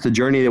 Yes, the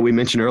journey that we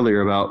mentioned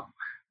earlier about,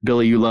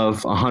 Billy, you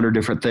love 100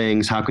 different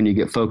things. How can you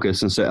get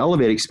focused? And so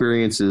Elevate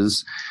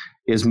Experiences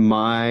is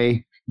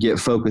my get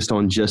focused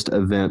on just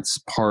events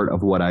part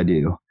of what I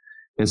do.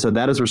 And so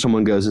that is where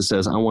someone goes and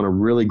says, I want a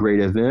really great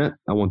event.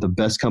 I want the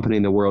best company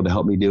in the world to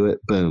help me do it.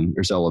 Boom,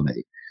 there's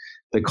Elevate.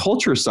 The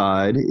culture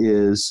side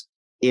is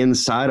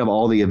inside of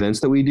all the events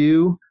that we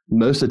do.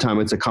 Most of the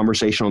time it's a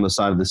conversation on the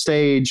side of the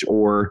stage,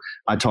 or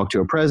I talk to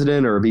a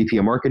president or a VP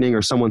of marketing,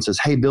 or someone says,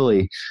 hey,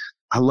 Billy,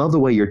 I love the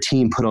way your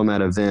team put on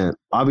that event.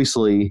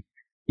 Obviously,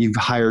 you've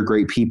hired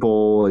great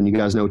people and you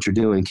guys know what you're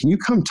doing. Can you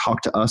come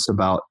talk to us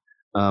about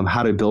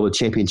how to build a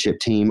championship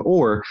team?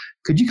 Or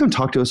could you come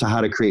talk to us on how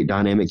to create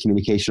dynamic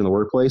communication in the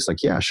workplace? Like,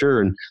 yeah,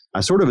 sure. And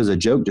I sort of as a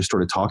joke just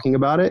started talking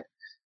about it.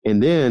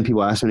 And then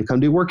people asked me to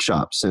come do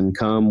workshops and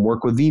come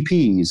work with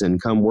VPs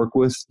and come work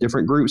with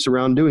different groups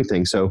around doing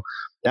things. So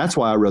that's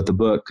why I wrote the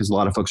book, because a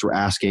lot of folks were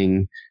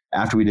asking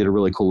after we did a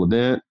really cool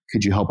event,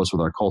 could you help us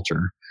with our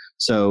culture?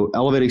 So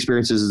Elevate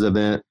Experiences is an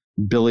event.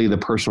 Billy, the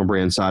personal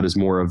brand side, is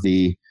more of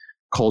the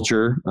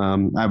culture. I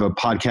have a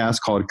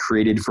podcast called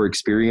Created for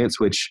Experience,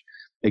 which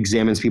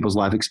examines people's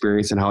life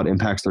experience and how it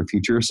impacts their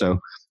future. So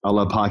I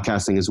love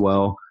podcasting as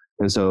well.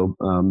 And so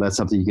that's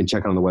something you can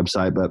check out on the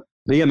website. But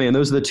yeah, man,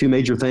 those are the two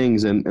major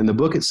things. And the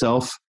book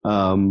itself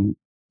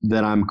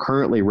that I'm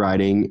currently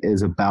writing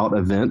is about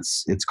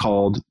events. It's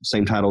called,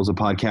 same title as a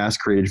podcast,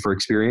 Created for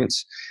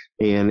Experience.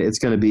 And it's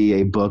going to be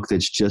a book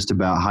that's just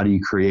about how do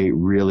you create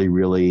really,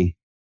 really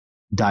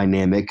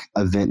dynamic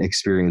event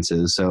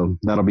experiences. So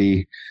that'll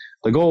be,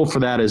 the goal for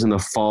that is in the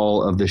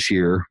fall of this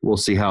year. We'll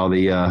see how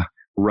the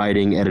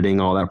writing, editing,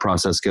 all that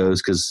process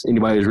goes, because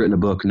anybody who's written a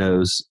book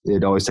knows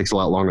it always takes a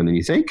lot longer than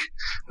you think.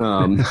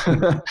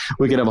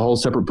 We could have a whole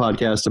separate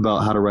podcast about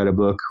how to write a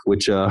book,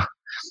 which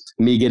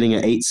me getting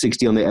an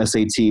 860 on the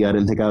SAT, I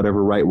didn't think I would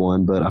ever write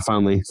one, but I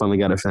finally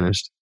got it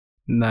finished.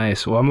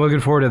 Nice. Well, I'm looking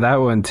forward to that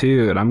one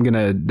too, and I'm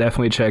gonna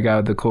definitely check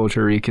out the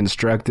Culture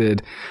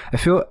Reconstructed. I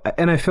feel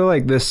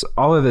like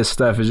all of this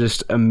stuff is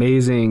just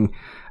amazing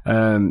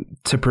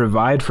to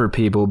provide for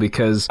people,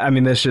 because I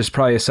mean, that's just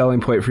probably a selling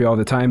point for you all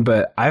the time,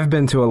 but I've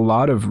been to a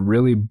lot of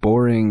really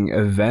boring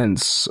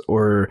events,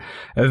 or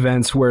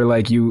events where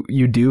like you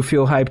do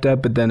feel hyped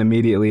up, but then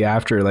immediately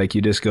after, like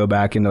you just go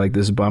back into like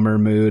this bummer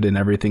mood and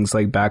everything's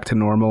like back to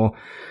normal.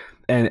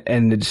 And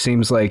it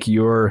seems like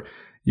you're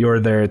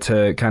there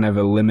to kind of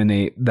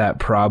eliminate that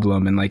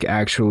problem and like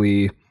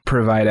actually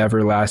provide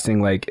everlasting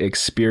like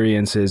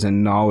experiences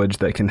and knowledge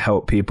that can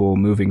help people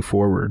moving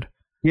forward.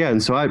 Yeah.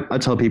 And so I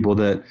tell people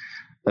that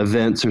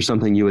events are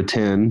something you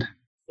attend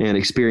and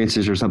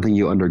experiences are something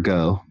you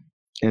undergo.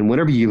 And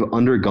whenever you've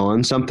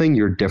undergone something,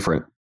 you're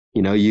different.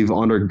 You know, you've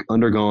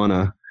undergone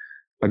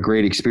a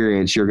great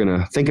experience. You're going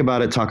to think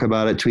about it, talk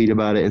about it, tweet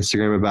about it,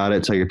 Instagram about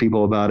it, tell your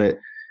people about it.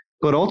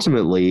 But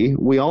ultimately,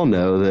 we all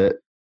know that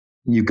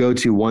you go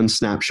to one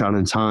snapshot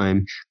in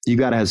time, you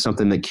got to have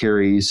something that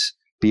carries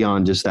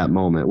beyond just that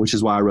moment, which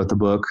is why I wrote the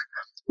book.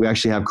 We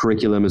actually have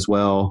curriculum as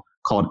well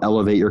called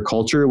Elevate Your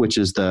Culture, which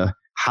is the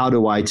how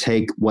do I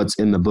take what's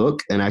in the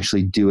book and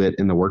actually do it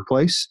in the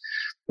workplace?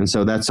 And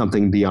so that's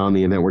something beyond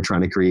the event we're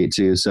trying to create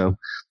too. So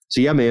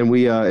yeah, man,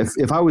 we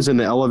if I was in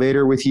the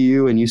elevator with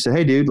you and you said,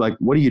 hey, dude, like,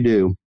 what do you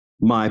do?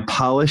 My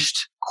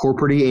polished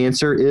corporate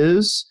answer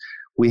is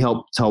we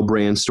help tell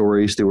brand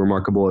stories through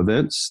remarkable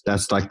events.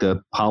 That's like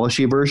the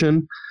polishy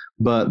version.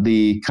 But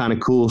the kind of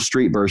cool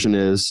street version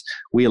is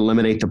we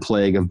eliminate the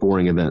plague of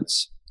boring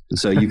events. And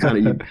so you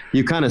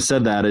kind of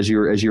said that as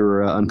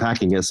you're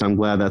unpacking it. So I'm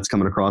glad that's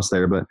coming across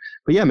there. But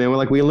yeah, man,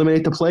 we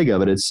eliminate the plague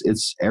of it.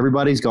 It's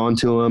everybody's gone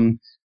to them.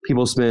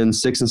 People spend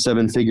 6 and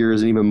 7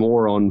 figures and even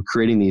more on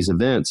creating these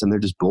events, and they're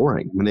just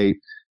boring. When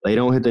they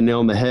don't hit the nail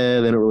on the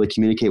head, they don't really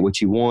communicate what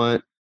you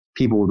want.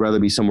 people would rather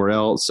be somewhere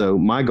else. So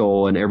my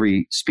goal in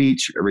every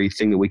speech,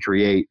 everything that we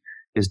create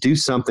is do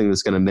something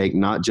that's going to make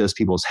not just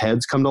people's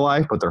heads come to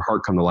life, but their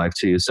heart come to life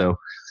too. So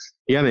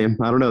yeah, man,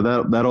 I don't know,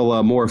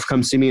 that'll more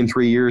come see me in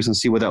 3 years and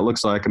see what that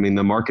looks like. I mean,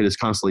 the market is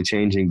constantly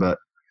changing, but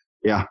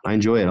yeah, I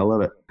enjoy it. I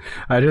love it.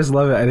 I just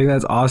love it. I think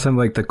that's awesome.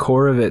 Like the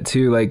core of it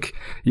too, like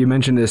you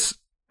mentioned this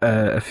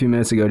a few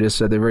minutes ago,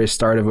 just at the very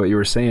start of what you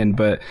were saying,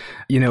 but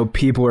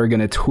people are going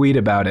to tweet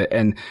about it.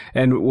 And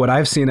what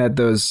I've seen at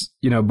those,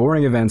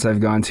 boring events I've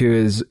gone to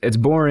is it's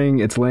boring,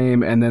 it's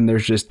lame. And then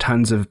there's just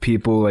tons of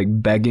people like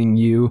begging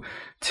you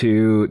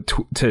to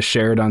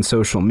share it on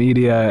social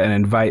media and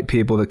invite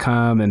people to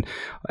come and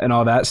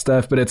all that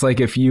stuff. But it's like,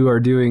 if you are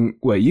doing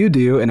what you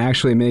do and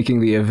actually making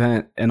the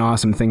event an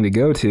awesome thing to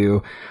go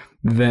to,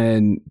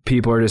 then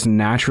people are just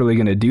naturally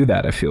going to do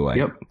that, I feel like.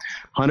 Yep.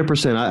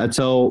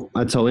 100%.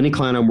 I tell any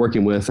client I'm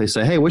working with, they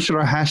say, hey, what should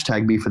our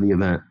hashtag be for the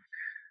event?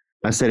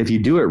 I said, if you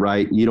do it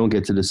right, you don't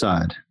get to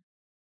decide.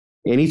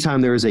 Anytime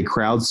there is a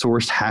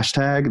crowdsourced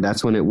hashtag,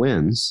 that's when it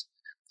wins.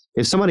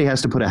 If somebody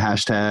has to put a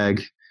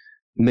hashtag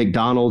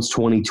McDonald's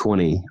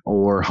 2020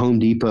 or Home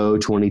Depot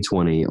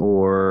 2020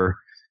 or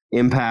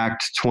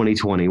Impact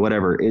 2020,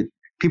 whatever,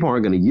 people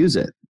aren't going to use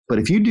it. But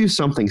if you do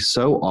something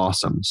so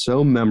awesome,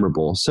 so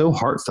memorable, so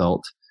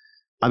heartfelt,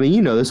 I mean, you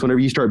know this,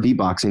 whenever you start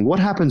beatboxing, what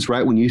happens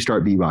right when you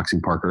start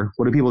beatboxing, Parker?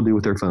 What do people do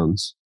with their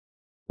phones?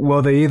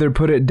 Well, they either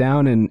put it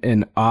down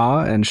in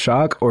awe and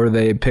shock, or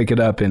they pick it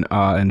up in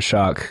awe and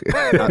shock.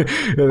 I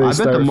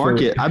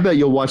bet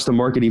you'll watch the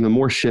market even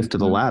more shift to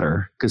the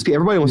latter, because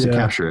everybody wants to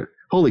capture it.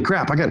 Holy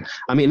crap.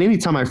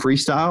 Anytime I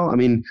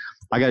freestyle,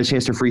 I got a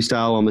chance to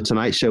freestyle on the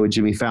Tonight Show with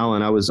Jimmy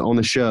Fallon. I was on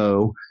the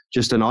show,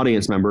 just an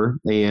audience member,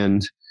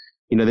 and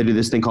they do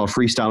this thing called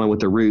freestyling with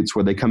the roots,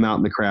 where they come out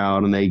in the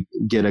crowd and they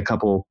get a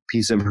couple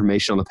pieces of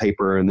information on the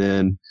paper, and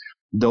then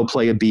they'll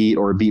play a beat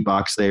or a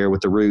beatbox there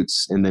with the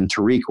roots. And then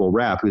Tariq will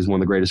rap, who's one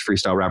of the greatest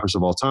freestyle rappers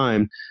of all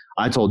time.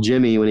 I told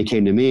Jimmy when he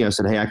came to me, I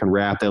said, hey, I can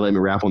rap. They let me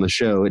rap on the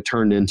show. It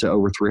turned into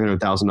over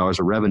 $300,000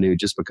 of revenue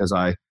just because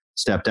I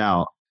stepped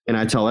out. And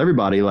I tell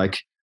everybody, like,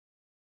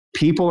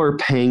 people are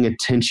paying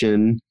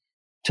attention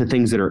to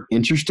things that are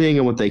interesting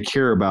and what they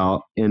care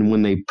about. And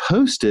when they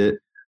post it,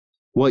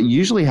 what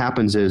usually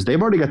happens is they've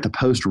already got the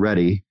post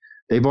ready.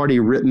 They've already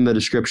written the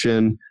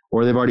description,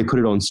 or they've already put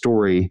it on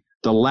story.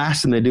 The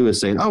last thing they do is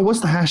say, oh,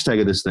 what's the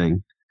hashtag of this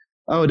thing?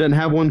 Oh, it doesn't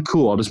have one?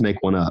 Cool, I'll just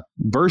make one up.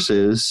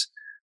 Versus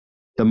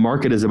the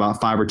market is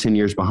about 5 or 10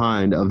 years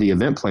behind of the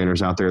event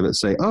planners out there that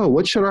say, oh,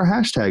 what should our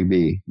hashtag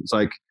be? It's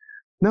like,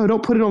 no,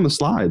 don't put it on the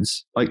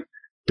slides. Like,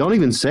 don't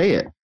even say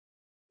it.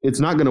 It's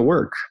not going to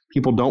work.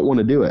 People don't want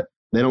to do it.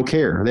 They don't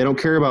care. They don't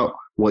care about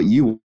what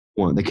you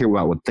want. They care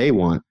about what they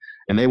want.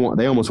 And they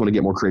almost want to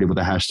get more creative with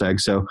the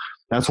hashtag. So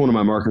that's one of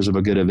my markers of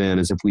a good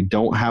event, is if we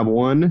don't have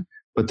one,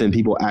 but then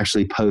people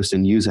actually post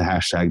and use a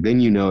hashtag,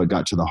 then it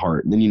got to the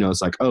heart. And then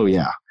it's like, oh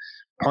yeah,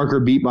 Parker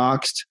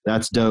beatboxed.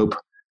 That's dope.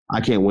 I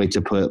can't wait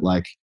to put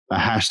like a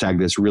hashtag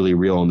that's really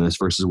real on this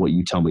versus what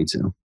you tell me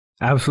to.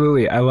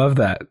 Absolutely. I love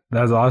that.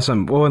 That's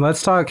awesome. Well, and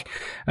let's talk,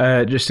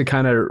 just to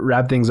kind of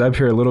wrap things up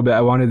here a little bit.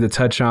 I wanted to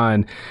touch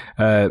on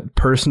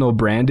personal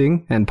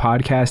branding and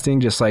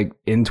podcasting, just like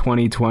in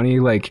 2020.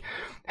 Like,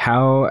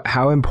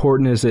 how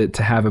important is it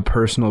to have a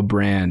personal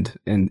brand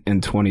in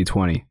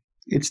 2020?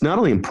 It's not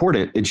only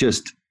important, it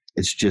just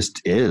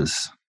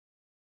is.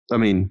 I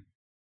mean,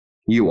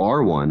 you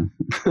are one.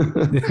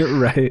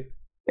 Right.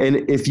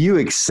 And if you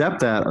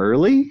accept that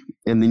early,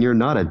 and then you're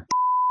not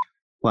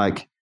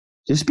like,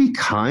 just be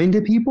kind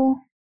to people.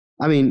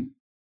 I mean,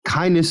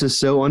 kindness is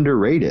so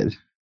underrated.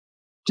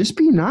 Just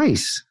be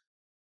nice.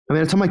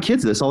 I tell my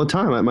kids this all the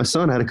time. My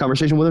son, had a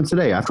conversation with him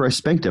today after I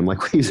spanked him. Like,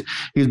 he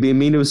was being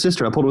mean to his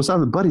sister. I pulled him aside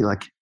and said, buddy,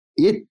 like,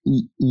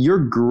 your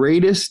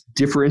greatest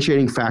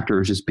differentiating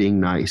factor is just being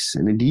nice.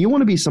 And do you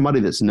want to be somebody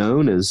that's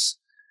known as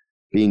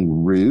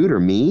being rude or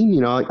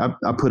mean? I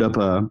put up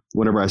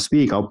whenever I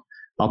speak, I'll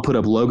put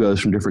up logos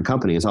from different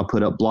companies. I'll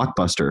put up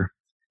Blockbuster.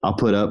 I'll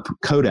put up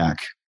Kodak.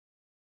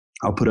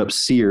 I'll put up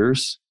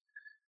Sears,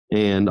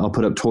 and I'll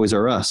put up Toys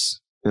R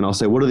Us. And I'll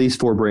say, what do these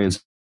 4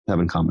 brands have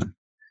in common?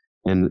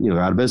 And they're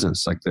out of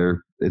business. Like,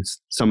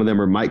 some of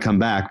them might come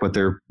back, but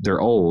they're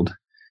old.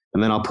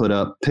 And then I'll put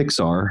up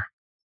Pixar,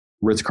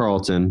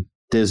 Ritz-Carlton,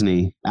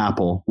 Disney,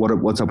 Apple.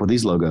 What's up with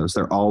these logos?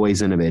 They're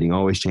always innovating,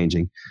 always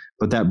changing.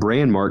 But that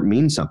brand mark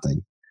means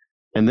something.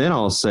 And then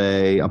I'll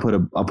say, I'll put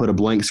a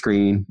blank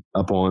screen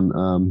up on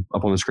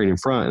the screen in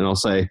front, and I'll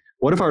say,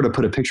 what if I were to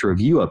put a picture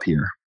of you up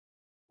here?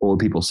 What would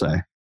people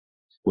say?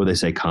 Would they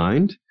say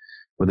kind?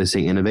 Would they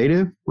say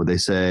innovative? Would they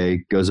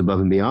say goes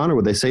above and beyond? Or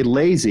would they say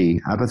lazy,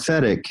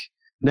 apathetic,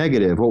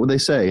 negative? What would they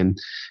say?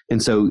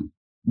 And so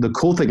the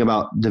cool thing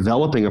about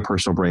developing a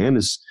personal brand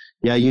is,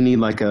 yeah, you need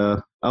like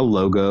a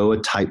logo, a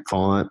type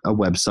font, a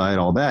website,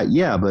 all that.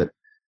 Yeah, but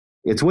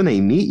it's when they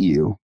meet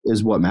you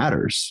is what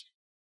matters.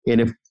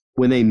 And if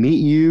when they meet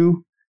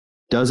you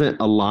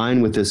doesn't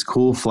align with this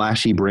cool,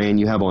 flashy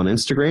brand you have on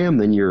Instagram,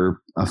 then you're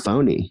a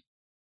phony.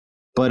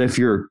 But if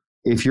you're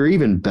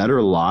even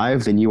better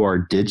live than you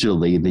are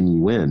digitally, then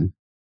you win.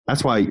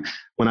 That's why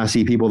when I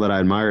see people that I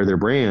admire their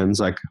brands,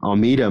 like I'll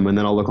meet them and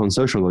then I'll look on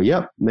social and go,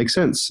 yep, makes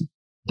sense.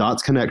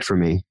 Dots connect for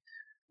me.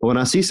 But when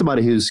I see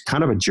somebody who's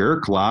kind of a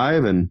jerk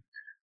live and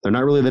they're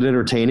not really that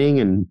entertaining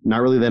and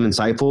not really that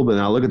insightful, but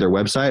then I'll look at their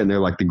website and they're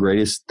like the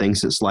greatest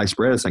things at sliced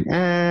bread. It's like,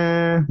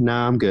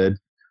 nah, I'm good.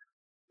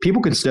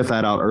 People can sniff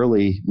that out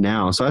early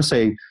now. So I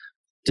say,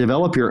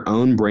 develop your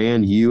own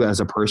brand, you as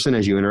a person,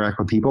 as you interact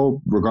with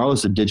people,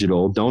 regardless of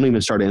digital. Don't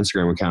even start an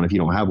Instagram account if you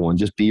don't have one.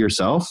 Just be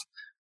yourself.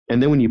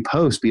 And then when you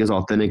post, be as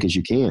authentic as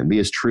you can, be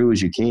as true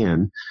as you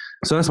can.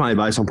 So that's my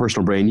advice on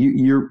personal brand.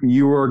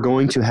 You are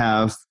going to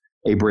have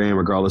a brand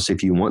regardless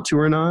if you want to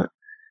or not.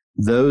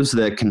 Those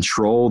that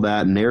control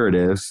that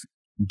narrative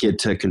get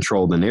to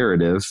control the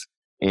narrative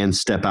and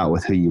step out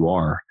with who you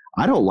are.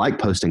 I don't like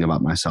posting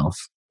about myself,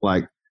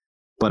 but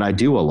I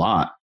do a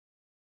lot,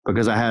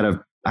 because I had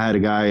a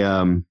guy,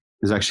 it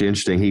was actually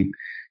interesting.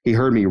 He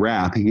heard me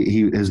rap.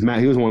 He was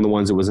one of the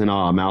ones that was in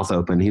awe, mouth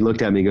open. He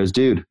looked at me and goes,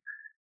 dude,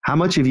 how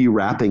much of you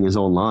rapping is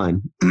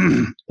online?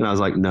 And I was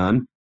like,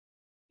 none.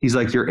 He's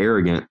like, you're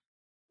arrogant.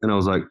 And I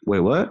was like,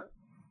 wait, what?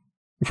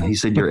 And he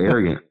said, you're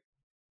arrogant.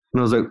 And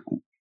I was like,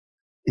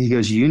 he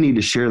goes, you need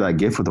to share that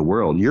gift with the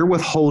world. You're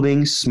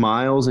withholding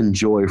smiles and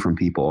joy from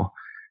people.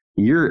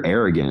 You're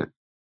arrogant.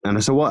 And I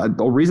said, well,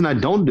 the reason I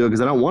don't do it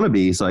because I don't want to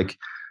be. It's like,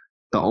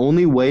 the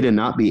only way to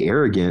not be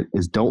arrogant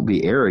is don't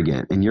be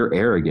arrogant, and you're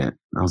arrogant.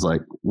 And I was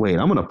like, wait,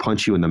 I'm going to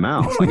punch you in the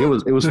mouth. Like it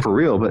was for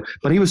real,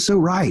 but he was so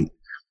right.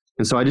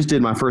 And so I just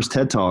did my first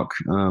TED Talk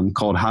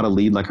called How to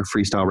Lead Like a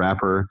Freestyle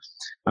Rapper.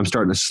 I'm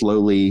starting to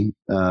slowly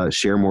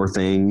share more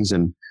things,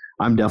 and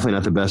I'm definitely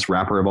not the best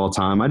rapper of all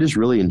time. I just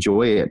really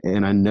enjoy it.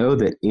 And I know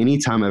that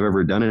anytime I've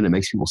ever done it, it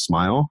makes people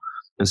smile.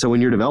 And so when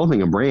you're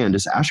developing a brand,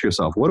 just ask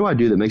yourself, what do I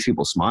do that makes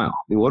people smile?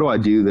 I mean, what do I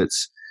do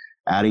that's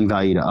adding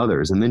value to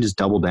others? And then just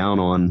double down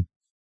on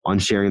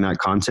sharing that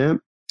content,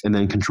 and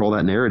then control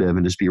that narrative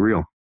and just be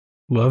real.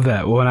 Love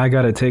that. Well, and I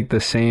got to take the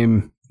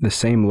same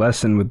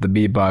lesson with the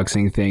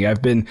beatboxing thing.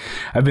 I've been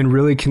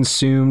really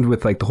consumed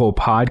with like the whole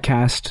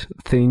podcast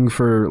thing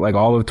for like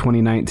all of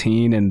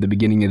 2019 and the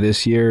beginning of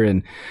this year.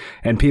 And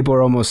people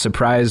are almost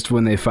surprised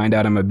when they find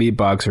out I'm a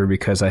beatboxer,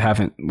 because I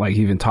haven't like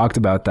even talked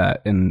about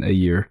that in a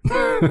year.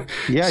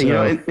 Yeah. So, you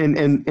know,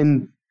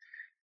 and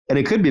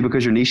it could be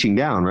because you're niching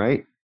down,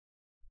 right?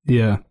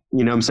 Yeah.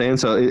 You know what I'm saying?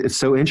 So it's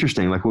so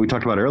interesting. Like what we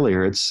talked about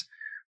earlier,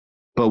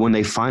 but when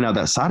they find out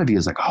that side of you,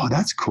 it's like, oh,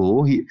 that's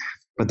cool.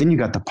 But then you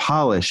got the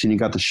polish and you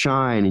got the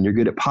shine and you're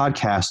good at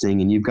podcasting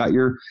and you've got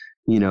your,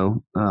 you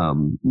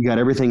got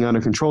everything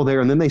under control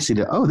there. And then they see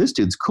that, oh, this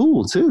dude's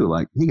cool too.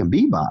 Like he can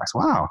beatbox.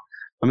 Wow.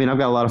 I mean, I've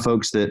got a lot of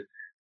folks that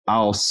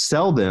I'll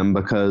sell them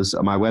because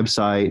of my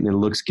website and it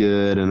looks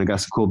good and I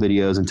got some cool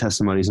videos and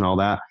testimonies and all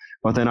that.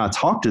 But then I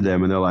talk to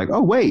them and they're like,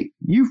 oh, wait,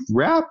 you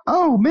rap?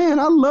 Oh, man,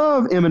 I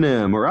love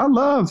Eminem, or I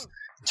love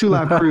Two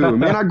Live Crew.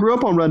 Man, I grew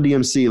up on Run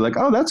DMC. Like,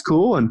 oh, that's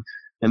cool. And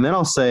then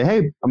I'll say,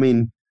 hey, I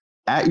mean,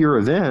 at your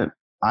event,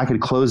 I could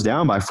close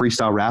down by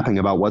freestyle rapping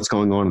about what's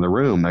going on in the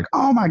room. Like,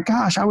 oh, my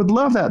gosh, I would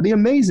love that. It'd be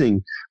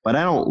amazing. But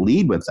I don't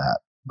lead with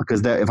that,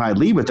 because if I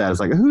lead with that, it's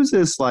like, who's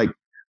this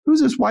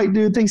white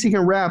dude thinks he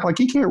can rap? Like,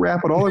 he can't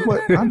rap at all. Like,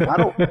 what?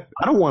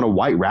 I don't want a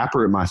white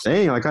rapper at my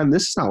thing. Like,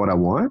 this is not what I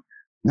want.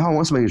 No, I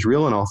want somebody who's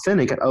real and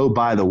authentic. And oh,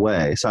 by the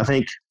way. So I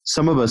think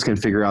some of us can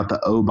figure out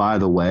the oh, by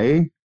the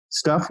way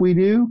stuff we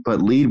do,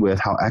 but lead with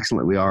how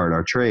excellent we are at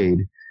our trade.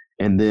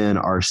 And then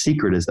our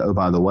secret is the oh,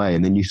 by the way.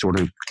 And then you sort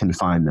of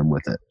confine them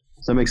with it.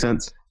 Does that make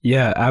sense?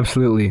 Yeah,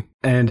 absolutely.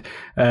 And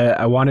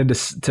I wanted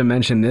to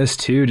mention this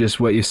too,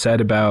 just what you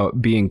said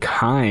about being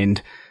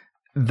kind.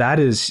 That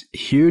is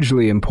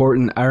hugely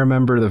important. I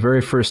remember the very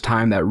first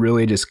time that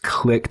really just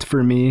clicked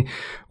for me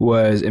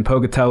was in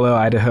Pocatello,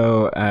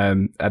 Idaho.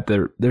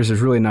 There's this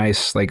really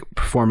nice like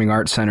performing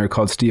arts center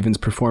called Stevens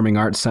Performing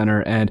Arts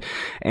Center, and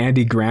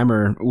Andy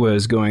Grammer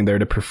was going there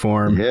to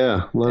perform.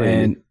 Yeah,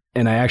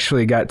 and I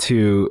actually got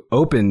to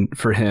open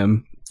for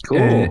him. Cool.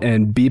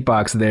 and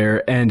beatbox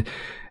there. And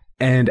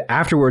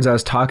afterwards, I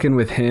was talking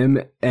with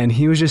him, and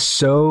he was just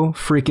so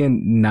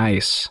freaking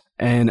nice.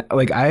 And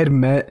like I had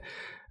met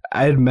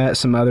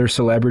some other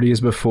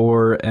celebrities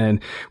before,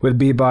 and with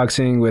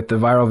beatboxing, with the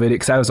viral video,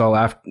 because that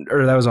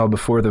was all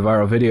before the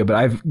viral video, but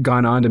I've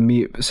gone on to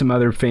meet some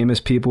other famous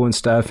people and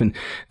stuff. And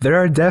there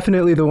are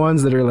definitely the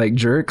ones that are like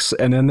jerks.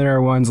 And then there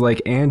are ones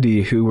like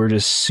Andy who were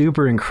just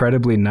super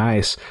incredibly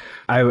nice.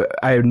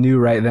 I knew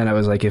right then, I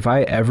was like, if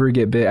I ever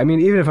get big, I mean,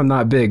 even if I'm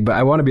not big, but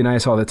I want to be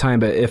nice all the time.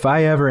 But if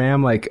I ever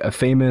am like a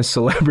famous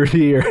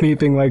celebrity or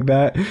anything like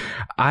that,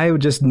 I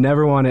would just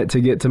never want it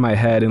to get to my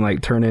head and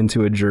like turn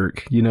into a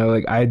jerk. You know,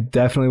 like I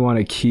definitely want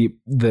to keep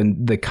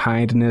the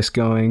kindness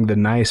going, the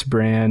nice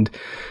brand.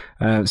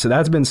 So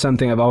that's been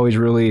something I've always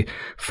really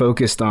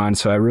focused on.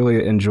 So I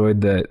really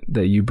enjoyed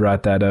that you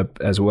brought that up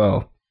as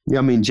well. Yeah,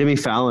 I mean, Jimmy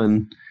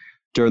Fallon,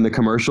 during the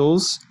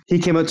commercials, he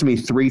came up to me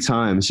 3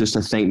 times just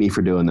to thank me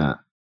for doing that.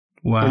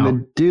 Wow. And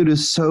the dude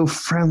is so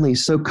friendly,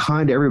 so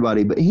kind to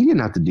everybody, but he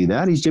didn't have to do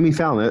that. He's Jimmy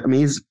Fallon. I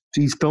mean,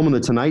 he's filming The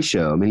Tonight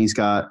Show. I mean, he's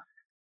got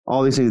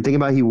all these things to think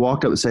about. He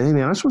walked up and said, hey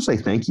man, I just want to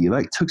say thank you.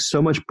 Like, it took so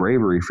much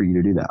bravery for you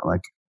to do that. Like,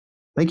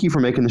 thank you for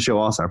making the show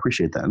awesome. I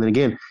appreciate that. And then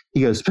again,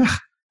 he goes,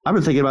 I've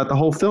been thinking about the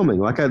whole filming.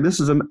 Like,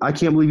 I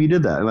can't believe you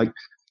did that. Like,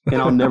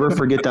 and I'll never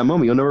forget that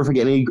moment. You'll never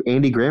forget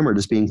Andy Grammer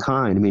just being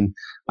kind. I mean,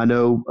 I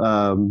know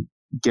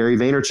Gary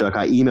Vaynerchuk,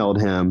 I emailed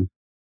him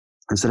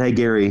and said, hey,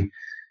 Gary,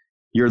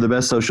 you're the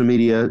best social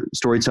media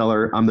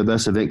storyteller. I'm the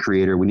best event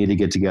creator. We need to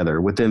get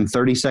together. Within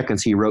 30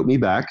 seconds, he wrote me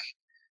back,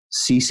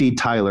 CC'd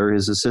Tyler,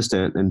 his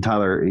assistant. And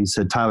he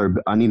said, Tyler,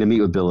 I need to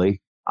meet with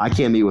Billy. I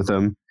can't meet with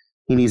him.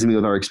 He needs to meet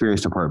with our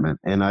experience department.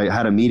 And I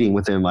had a meeting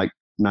within like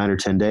 9 or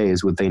 10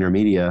 days with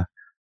VaynerMedia,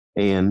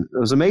 and it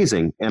was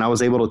amazing. And I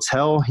was able to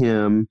tell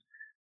him,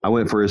 I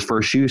went for his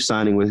first shoe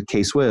signing with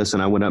K-Swiss,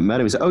 and I went up and met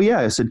him. He said, oh yeah.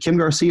 I said, Kim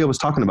Garcia was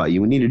talking about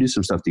you. We need to do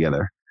some stuff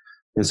together.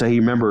 And so he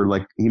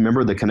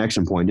remembered the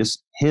connection point,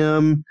 just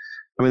him.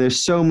 I mean,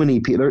 there's so many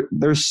people,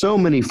 there's so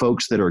many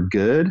folks that are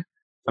good.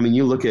 I mean,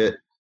 you look at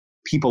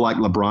people like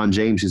LeBron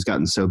James, who's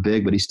gotten so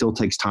big, but he still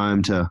takes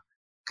time to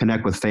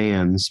connect with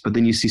fans. But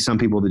then you see some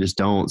people that just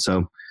don't.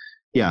 So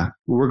yeah,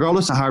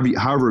 regardless of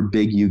however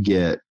big you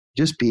get,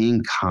 just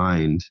being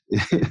kind.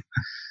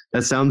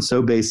 That sounds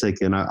so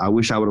basic. And I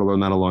wish I would have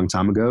learned that a long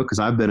time ago, because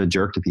I've been a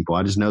jerk to people.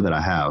 I just know that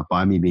I have,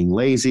 by me being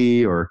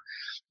lazy or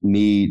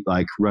me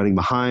like running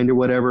behind or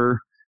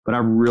whatever. But I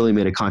really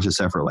made a conscious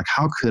effort. Like,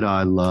 how could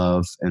I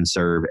love and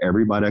serve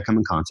everybody I come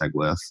in contact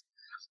with,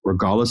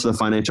 regardless of the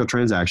financial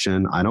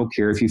transaction? I don't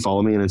care if you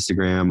follow me on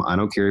Instagram. I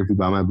don't care if you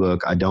buy my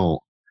book. I don't.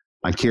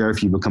 I care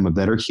if you become a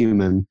better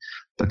human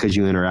because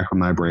you interact with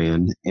my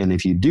brand. And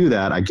if you do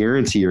that, I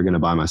guarantee you're going to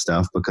buy my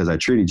stuff because I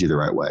treated you the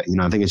right way.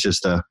 I think it's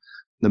just the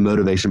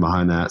motivation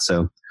behind that.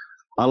 So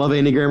I love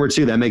Andy Grammer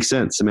too. That makes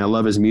sense. I mean, I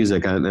love his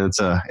music, and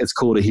it's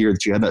cool to hear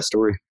that you had that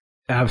story.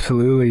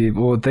 Absolutely.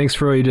 Well, thanks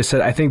for what you just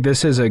said. I think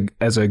this is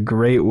a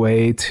great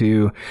way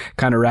to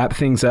kind of wrap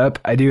things up.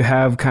 I do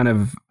have kind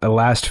of a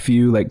last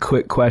few like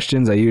quick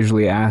questions I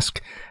usually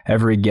ask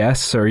every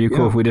guest. So are you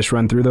cool if we just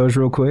run through those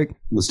real quick?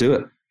 Let's do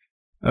it.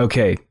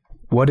 Okay.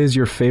 What is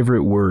your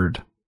favorite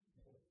word?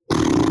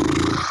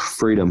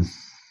 Freedom.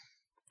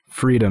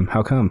 Freedom.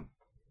 How come?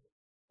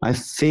 I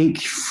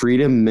think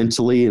freedom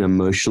mentally and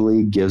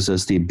emotionally gives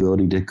us the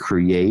ability to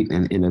create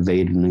and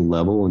innovate at a new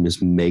level and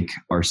just make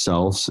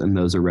ourselves and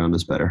those around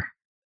us better.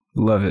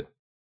 Love it.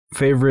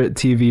 Favorite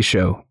TV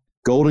show?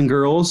 Golden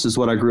Girls is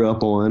what I grew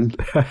up on.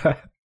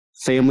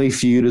 Family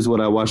Feud is what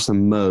I watched the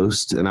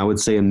most. And I would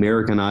say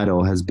American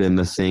Idol has been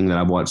the thing that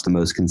I've watched the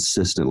most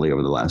consistently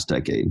over the last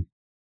decade.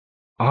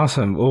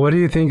 Awesome. Well, what do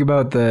you think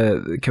about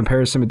the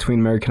comparison between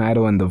American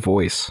Idol and The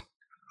Voice?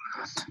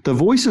 The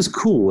Voice is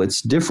cool.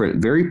 It's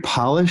different, very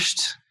polished,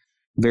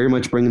 very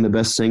much bringing the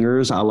best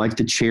singers. I like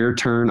the chair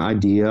turn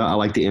idea. I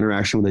like the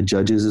interaction with the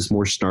judges. It's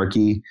more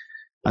snarky.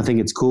 I think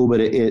it's cool, but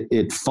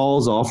it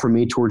falls off for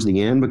me towards the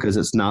end because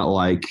it's not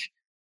like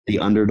the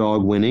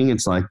underdog winning.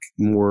 It's like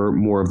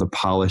more of the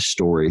polished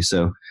story.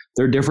 So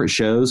they're different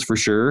shows for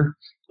sure.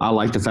 I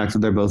like the fact that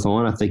they're both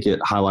on. I think it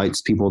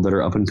highlights people that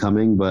are up and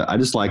coming, but I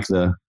just like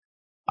the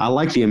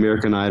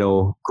American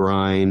Idol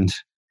grind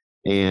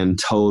and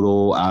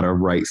total out of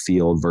right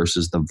field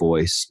versus The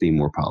Voice being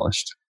more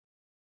polished.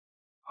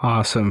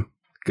 Awesome.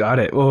 Got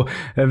it. Well,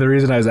 and the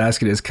reason I was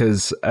asking is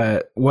because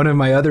one of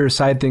my other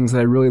side things that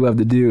I really love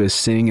to do is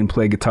sing and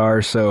play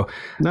guitar. So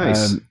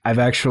nice. I've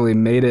actually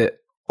made it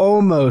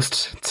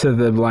almost to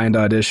the blind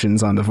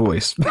auditions on The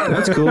Voice.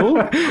 That's cool.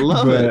 I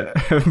love it.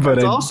 But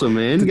that's awesome,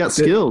 man. You got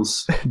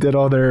skills. Did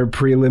all their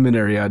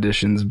preliminary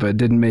auditions, but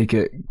didn't make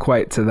it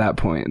quite to that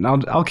point. And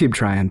I'll keep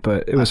trying,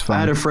 but it was fun. I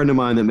had a friend of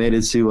mine that made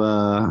it to,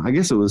 I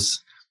guess it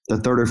was the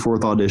third or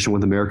fourth audition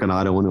with American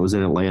Idol when it was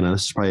in Atlanta.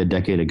 This is probably a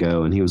decade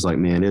ago. And he was like,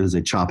 man, it is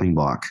a chopping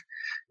block.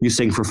 You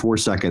sing for 4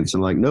 seconds.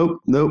 And like,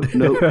 nope.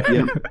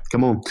 Yeah,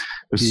 come on.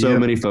 There's so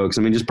many folks.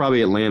 I mean, just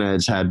probably Atlanta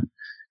has had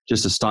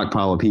just a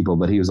stockpile of people,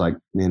 but he was like,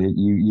 man,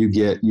 you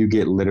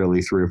get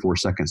literally 3 or 4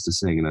 seconds to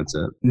sing and that's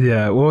it.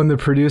 Yeah. Well, and the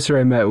producer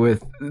I met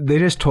with, they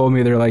just told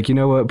me, they're like, you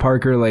know what,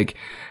 Parker, like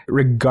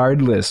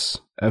regardless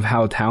of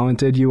how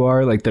talented you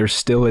are, like there's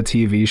still a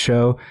TV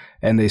show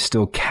and they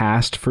still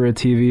cast for a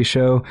TV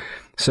show.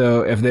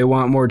 So if they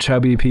want more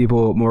chubby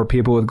people, more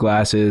people with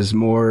glasses,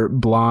 more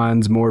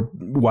blondes, more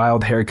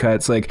wild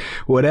haircuts, like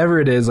whatever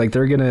it is, like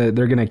they're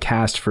gonna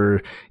cast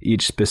for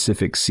each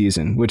specific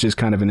season, which is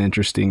kind of an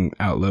interesting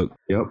outlook.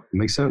 Yep,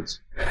 makes sense.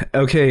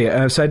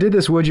 Okay, so I did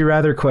this would you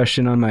rather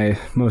question on my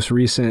most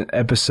recent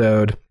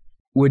episode.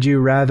 Would you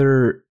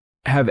rather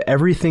have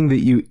everything that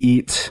you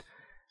eat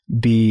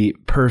be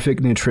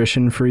perfect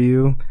nutrition for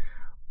you,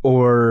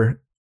 or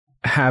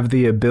have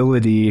the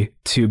ability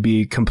to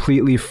be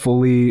completely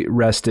fully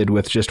rested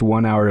with just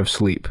 1 hour of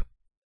sleep?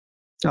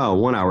 Oh,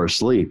 1 hour of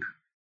sleep.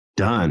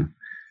 Done.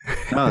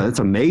 Oh, that's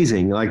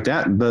amazing. Like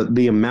that,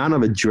 the amount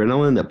of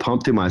adrenaline that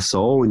pumped through my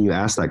soul when you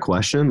asked that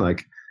question,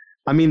 like,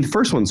 I mean, the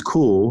first one's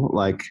cool.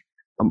 Like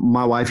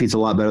my wife eats a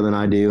lot better than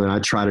I do, and I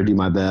try to do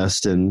my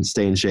best and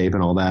stay in shape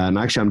and all that. And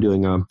actually I'm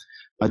doing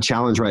a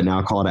challenge right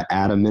now called an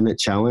Add a Minute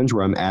Challenge,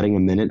 where I'm adding a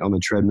minute on the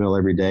treadmill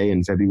every day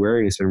in February.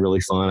 And it's been really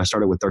fun. I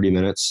started with 30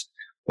 minutes.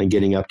 And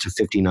getting up to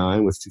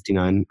 59 with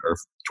 59 or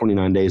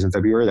 29 days in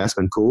February. That's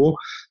been cool.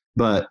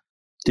 But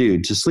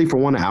dude, to sleep for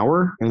 1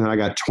 hour and then I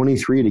got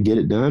 23 to get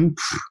it done.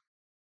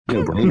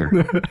 No brainer.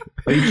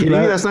 Are you kidding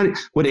me? That's not.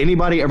 Would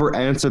anybody ever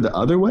answer the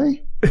other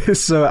way?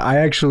 So I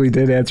actually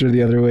did answer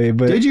the other way,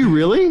 but did you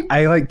really?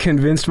 I like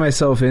convinced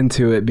myself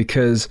into it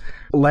because,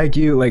 like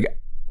you, like,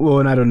 well,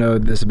 and I don't know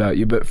this about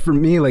you, but for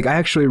me, like, I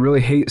actually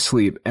really hate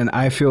sleep, and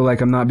I feel like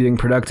I'm not being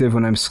productive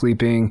when I'm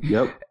sleeping.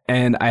 Yep.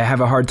 And I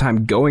have a hard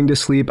time going to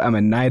sleep. I'm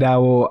a night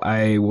owl.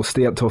 I will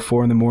stay up till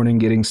 4 a.m.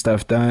 getting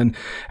stuff done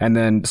and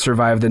then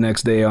survive the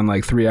next day on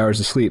like 3 hours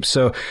of sleep.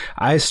 So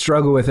I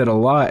struggle with it a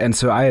lot. And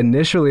so I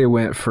initially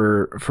went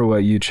for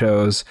what you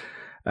chose.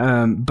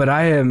 But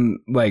I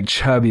am like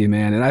chubby,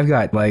 man. And I've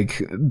got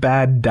like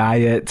bad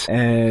diet.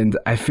 And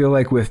I feel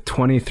like with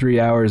 23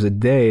 hours a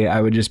day,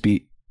 I would just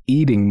be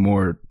eating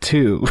more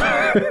too.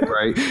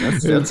 Right.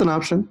 That's an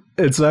option.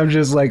 And so I'm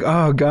just like,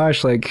 oh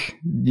gosh, like,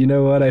 you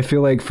know what? I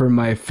feel like for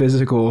my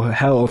physical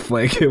health,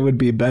 like it would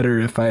be better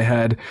if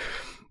I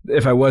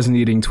wasn't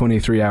eating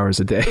 23 hours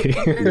a day.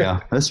 Yeah,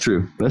 that's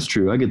true. That's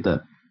true. I get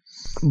that.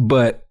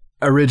 But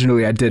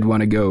originally I did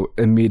want to go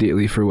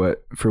immediately for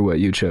what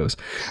you chose.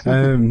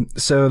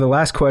 So the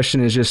last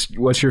question is just,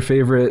 what's your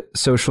favorite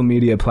social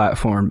media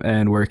platform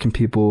and where can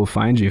people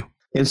find you?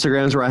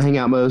 Instagram's where I hang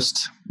out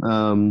most.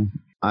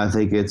 I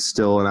think it's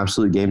still an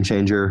absolute game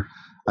changer.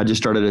 I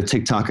just started a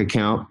TikTok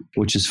account,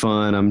 which is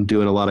fun. I'm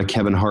doing a lot of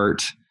Kevin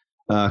Hart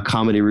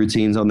comedy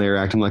routines on there,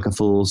 acting like a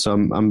fool. So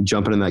I'm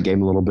jumping in that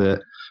game a little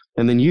bit.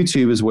 And then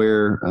YouTube is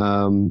where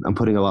I'm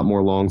putting a lot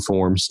more long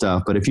form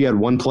stuff. But if you had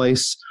one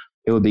place,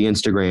 it would be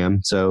Instagram.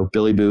 So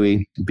Billy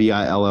Boughey, Billy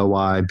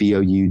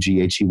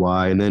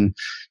Boughey. And then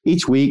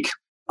each week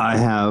I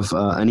have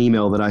an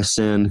email that I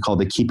send called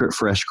the Keep It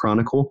Fresh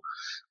Chronicle,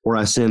 where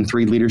I send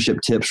 3 leadership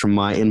tips from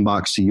my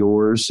inbox to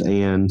yours.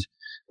 And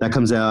that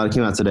comes out, it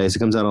came out today. So it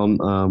comes out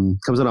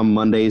on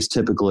Mondays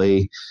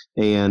typically.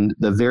 And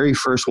the very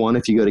first one,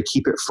 if you go to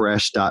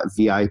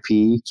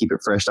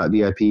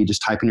keepitfresh.vip,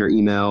 just type in your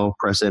email,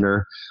 press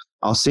enter.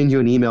 I'll send you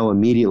an email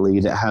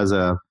immediately that has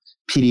a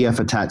PDF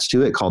attached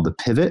to it called the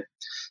Pivot.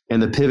 And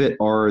the Pivot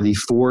are the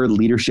 4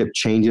 leadership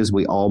changes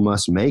we all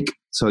must make.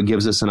 So it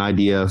gives us an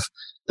idea of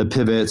the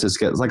pivots. It's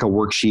like a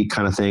worksheet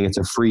kind of thing. It's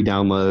a free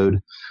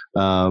download.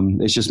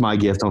 It's just my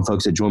gift on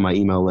folks that join my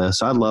email list.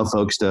 So I'd love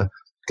folks to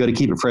go to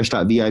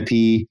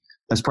keepitfresh.vip.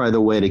 That's probably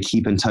the way to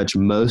keep in touch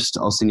most.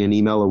 I'll send you an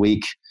email a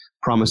week.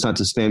 Promise not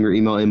to spam your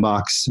email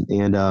inbox,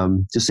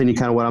 and just send you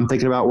kind of what I'm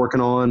thinking about working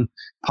on,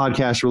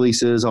 podcast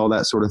releases, all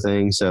that sort of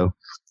thing. So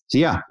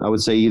yeah, I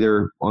would say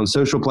either on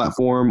social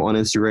platform, on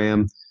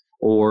Instagram,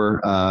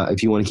 or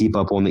if you want to keep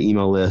up on the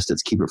email list,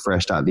 it's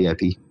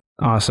keepitfresh.vip.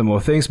 Awesome. Well,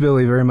 thanks,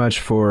 Billy, very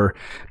much for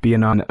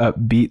being on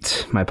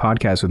Upbeat, my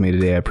podcast with me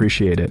today. I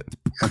appreciate it.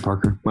 Hi,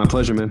 Parker. My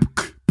pleasure, man.